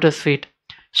her lotus feet.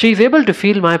 She is able to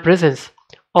feel my presence,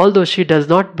 although she does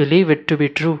not believe it to be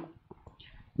true.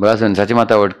 Because when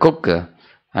Sachimata would cook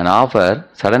and offer,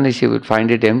 suddenly she would find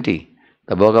it empty,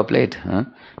 the bhoga plate.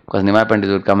 Because Nimai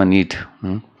Pandit would come and eat.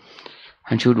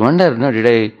 And she would wonder, did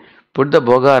I put the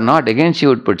bhoga or not? Again she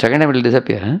would put, second time it will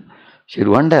disappear. She would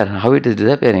wonder how it is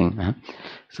disappearing.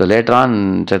 So later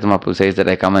on, Chaitanya Mahaprabhu says that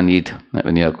I come and eat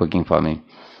when you are cooking for me.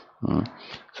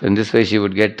 So in this way she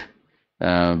would get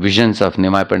visions of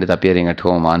Nimai Pandit appearing at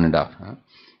home on and off.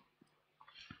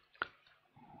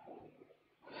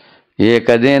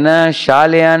 Ekadena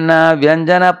shalyana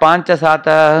vyanjana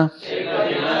panchasata.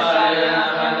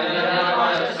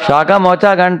 Shaka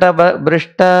mocha ganta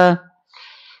brishta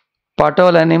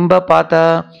patola nimba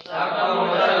pata.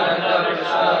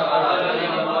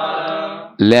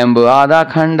 Lembu ada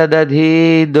khanda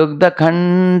dadhi dugda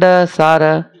khanda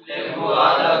sara.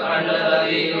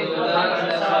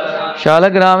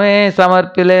 Shalagrame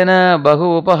samarpilena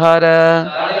bahu upahara.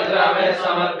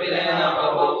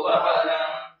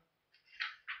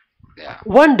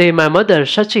 One day my mother,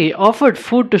 Shachi, offered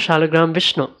food to Shalagram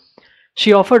Vishnu.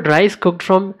 She offered rice cooked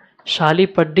from Shali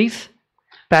Paddi's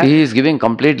pack. He is giving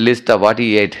complete list of what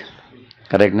he ate.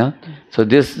 Correct, no? So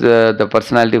this, the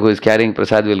personality who is carrying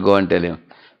Prasad will go and tell him.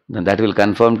 And that will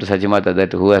confirm to Sachimata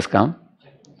that who has come.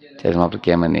 Chaitanya Mahaprabhu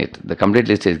came and ate. The complete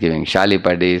list is giving. Shali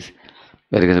Paddi's,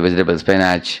 vegetable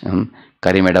spinach,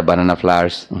 curry made of banana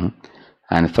flowers,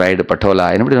 and fried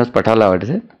patola. Anybody knows patola? What is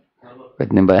it? With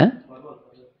nimba,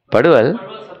 Paduval?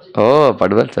 Oh,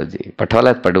 Paduval sabji.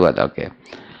 Patola is Paduval, okay.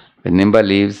 With nimba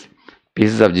leaves,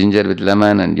 pieces of ginger with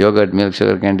lemon and yogurt, milk,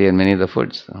 sugar candy and many other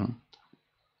foods.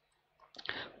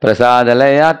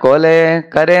 Prasadalaya kole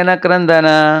karena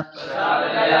krandana.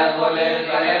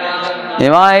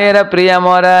 Himayera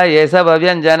priyamora yesa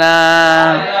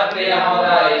bhavyanjana.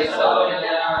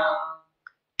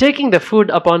 Taking the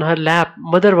food upon her lap,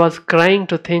 mother was crying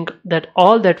to think that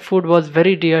all that food was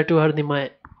very dear to her Nimai.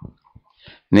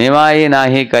 Nimai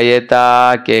nahi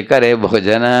kayeta ke kare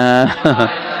bhojana.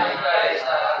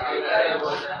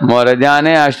 Mora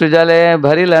jane ashtu jale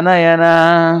bhari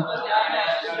lanayana.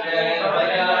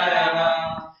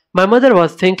 My mother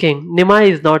was thinking, Nimai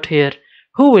is not here.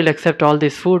 Who will accept all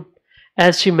this food?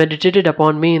 As she meditated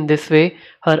upon me in this way,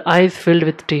 her eyes filled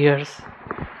with tears.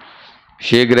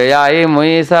 शीघ्रयायि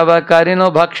मुयि सब करिनो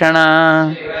भक्षण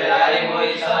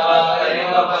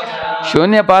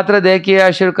शून्य पात्र देखिए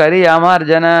अश्रु करी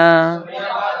अमार्जन.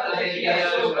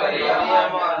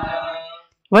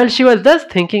 While she was thus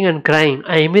thinking and crying,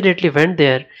 I immediately went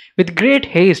there with great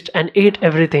haste and ate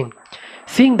everything.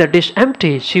 Seeing the dish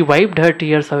empty, she wiped her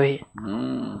tears away.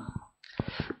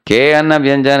 के अन्न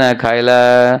व्यंजन खाइला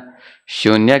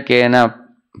शून्य के न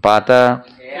पाता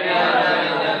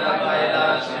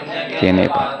के ने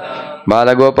पाता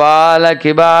बाल गोपाल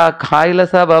किबा खाइला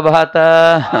सब भाता.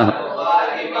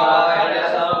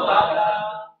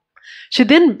 She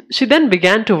then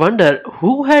began to wonder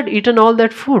who had eaten all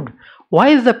that food. Why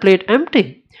is the plate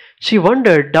empty? She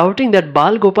wondered, doubting that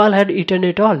Bal Gopal had eaten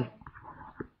it all.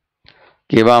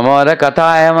 किबा मोर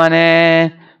कथा है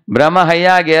मने ब्रह्म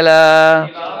हैया गेला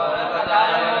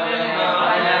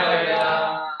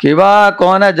किबा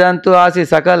कौन जंतु आसी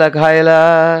सकल खाइला.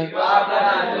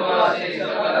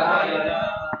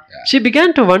 She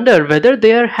began to wonder whether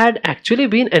there had actually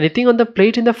been anything on the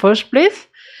plate in the first place.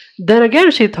 Then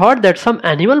again she thought that some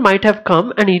animal might have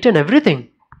come and eaten everything.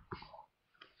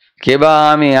 किबा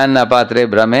आमी अन्न पात्रे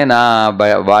भ्रमे ना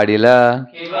वाडिला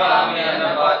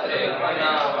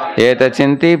एत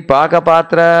चिंती पाक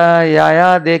पात्र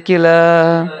याया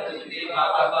देखिला.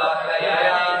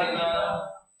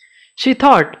 She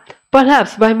thought,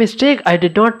 perhaps by mistake I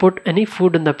did not put any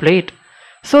food on the plate.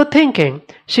 So thinking,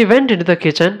 she went into the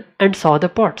kitchen and saw the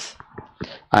pots.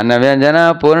 अन्न व्यंजन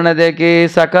पूर्ण देखी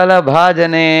सकल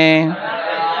भाजने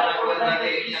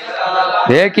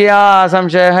देखिया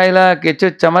संशय हैला किचु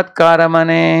चमत्कार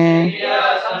मने.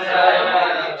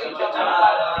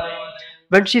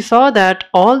 When she saw that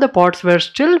all the pots were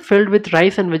still filled with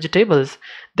rice and vegetables,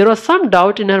 there was some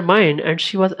doubt in her mind and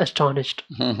she was astonished.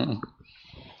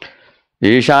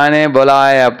 ईशाने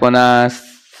बोलाय पुनः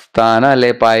स्थान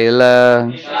ले पाइला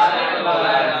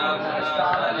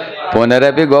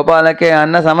पुनरपि गोपाल के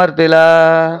अन्न समर्पिला.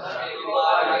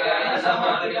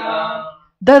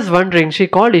 Thus wondering, she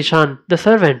called Ishan, the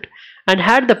servant, and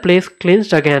had the place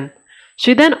cleansed again.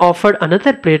 She then offered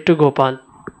another plate to Gopal.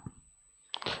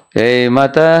 हे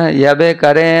मत यबे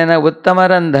करेन उत्तम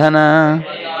रंधन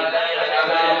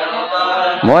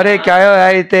मोरे क्यायो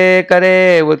आइते करे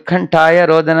उत्कंठाय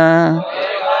रोदन.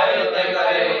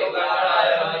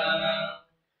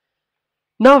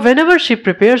 Now whenever she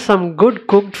prepares some good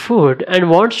cooked food and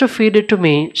wants to feed it to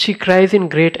me, she cries in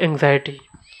great anxiety.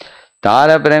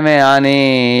 तार प्रेमे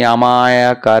आनी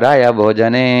अमाय कराय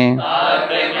भोजने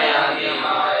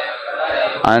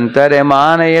अंतरे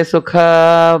मान ये सुख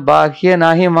बाह्य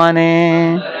नाही माने.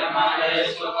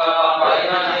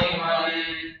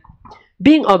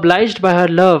 Being obliged by her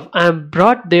love, I am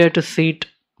brought there to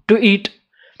eat.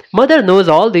 Mother knows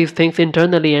all these things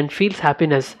internally and feels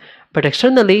happiness, but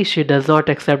externally she does not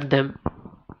accept them.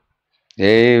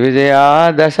 Hey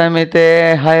Vijaya दशमिते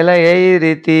hell यही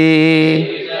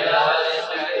रीति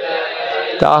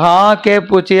तहा के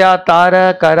पुचिया तार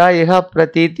करा यह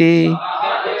प्रतीति.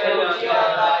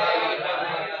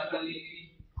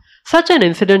 Such an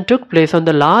incident took place on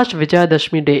the last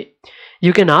Vijayadashmi day.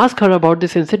 You can ask her about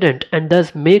this incident and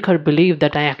thus make her believe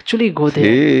that I actually go there.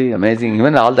 Hey, amazing.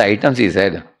 Even all the items he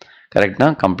said. Correct,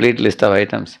 no? Complete list of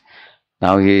items.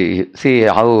 Now he see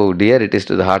how dear it is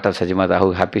to the heart of Sajimata,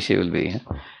 how happy she will be.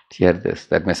 To hear this,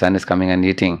 that my son is coming and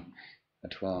eating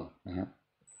at home.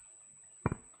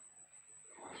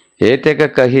 एतेक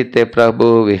कहिते प्रभु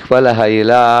विह्वल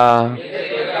हैला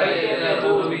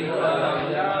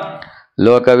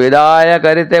लोक विदाय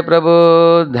करिते प्रभु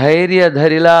धैर्य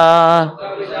धरिला.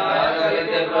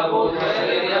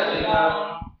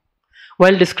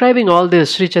 While describing all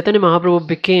this, Sri Chaitanya Mahaprabhu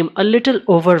became a little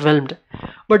overwhelmed.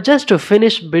 But just to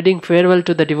finish bidding farewell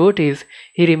to the devotees,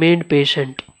 he remained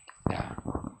patient. Yeah.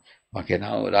 Okay,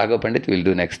 now Raghav Pandit will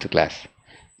do next class.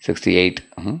 68.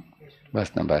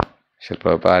 Verse number. Shri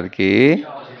Prabhupada ki,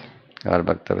 Gaur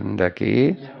Bhakta Vrinda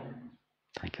ki.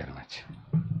 Thank you very much.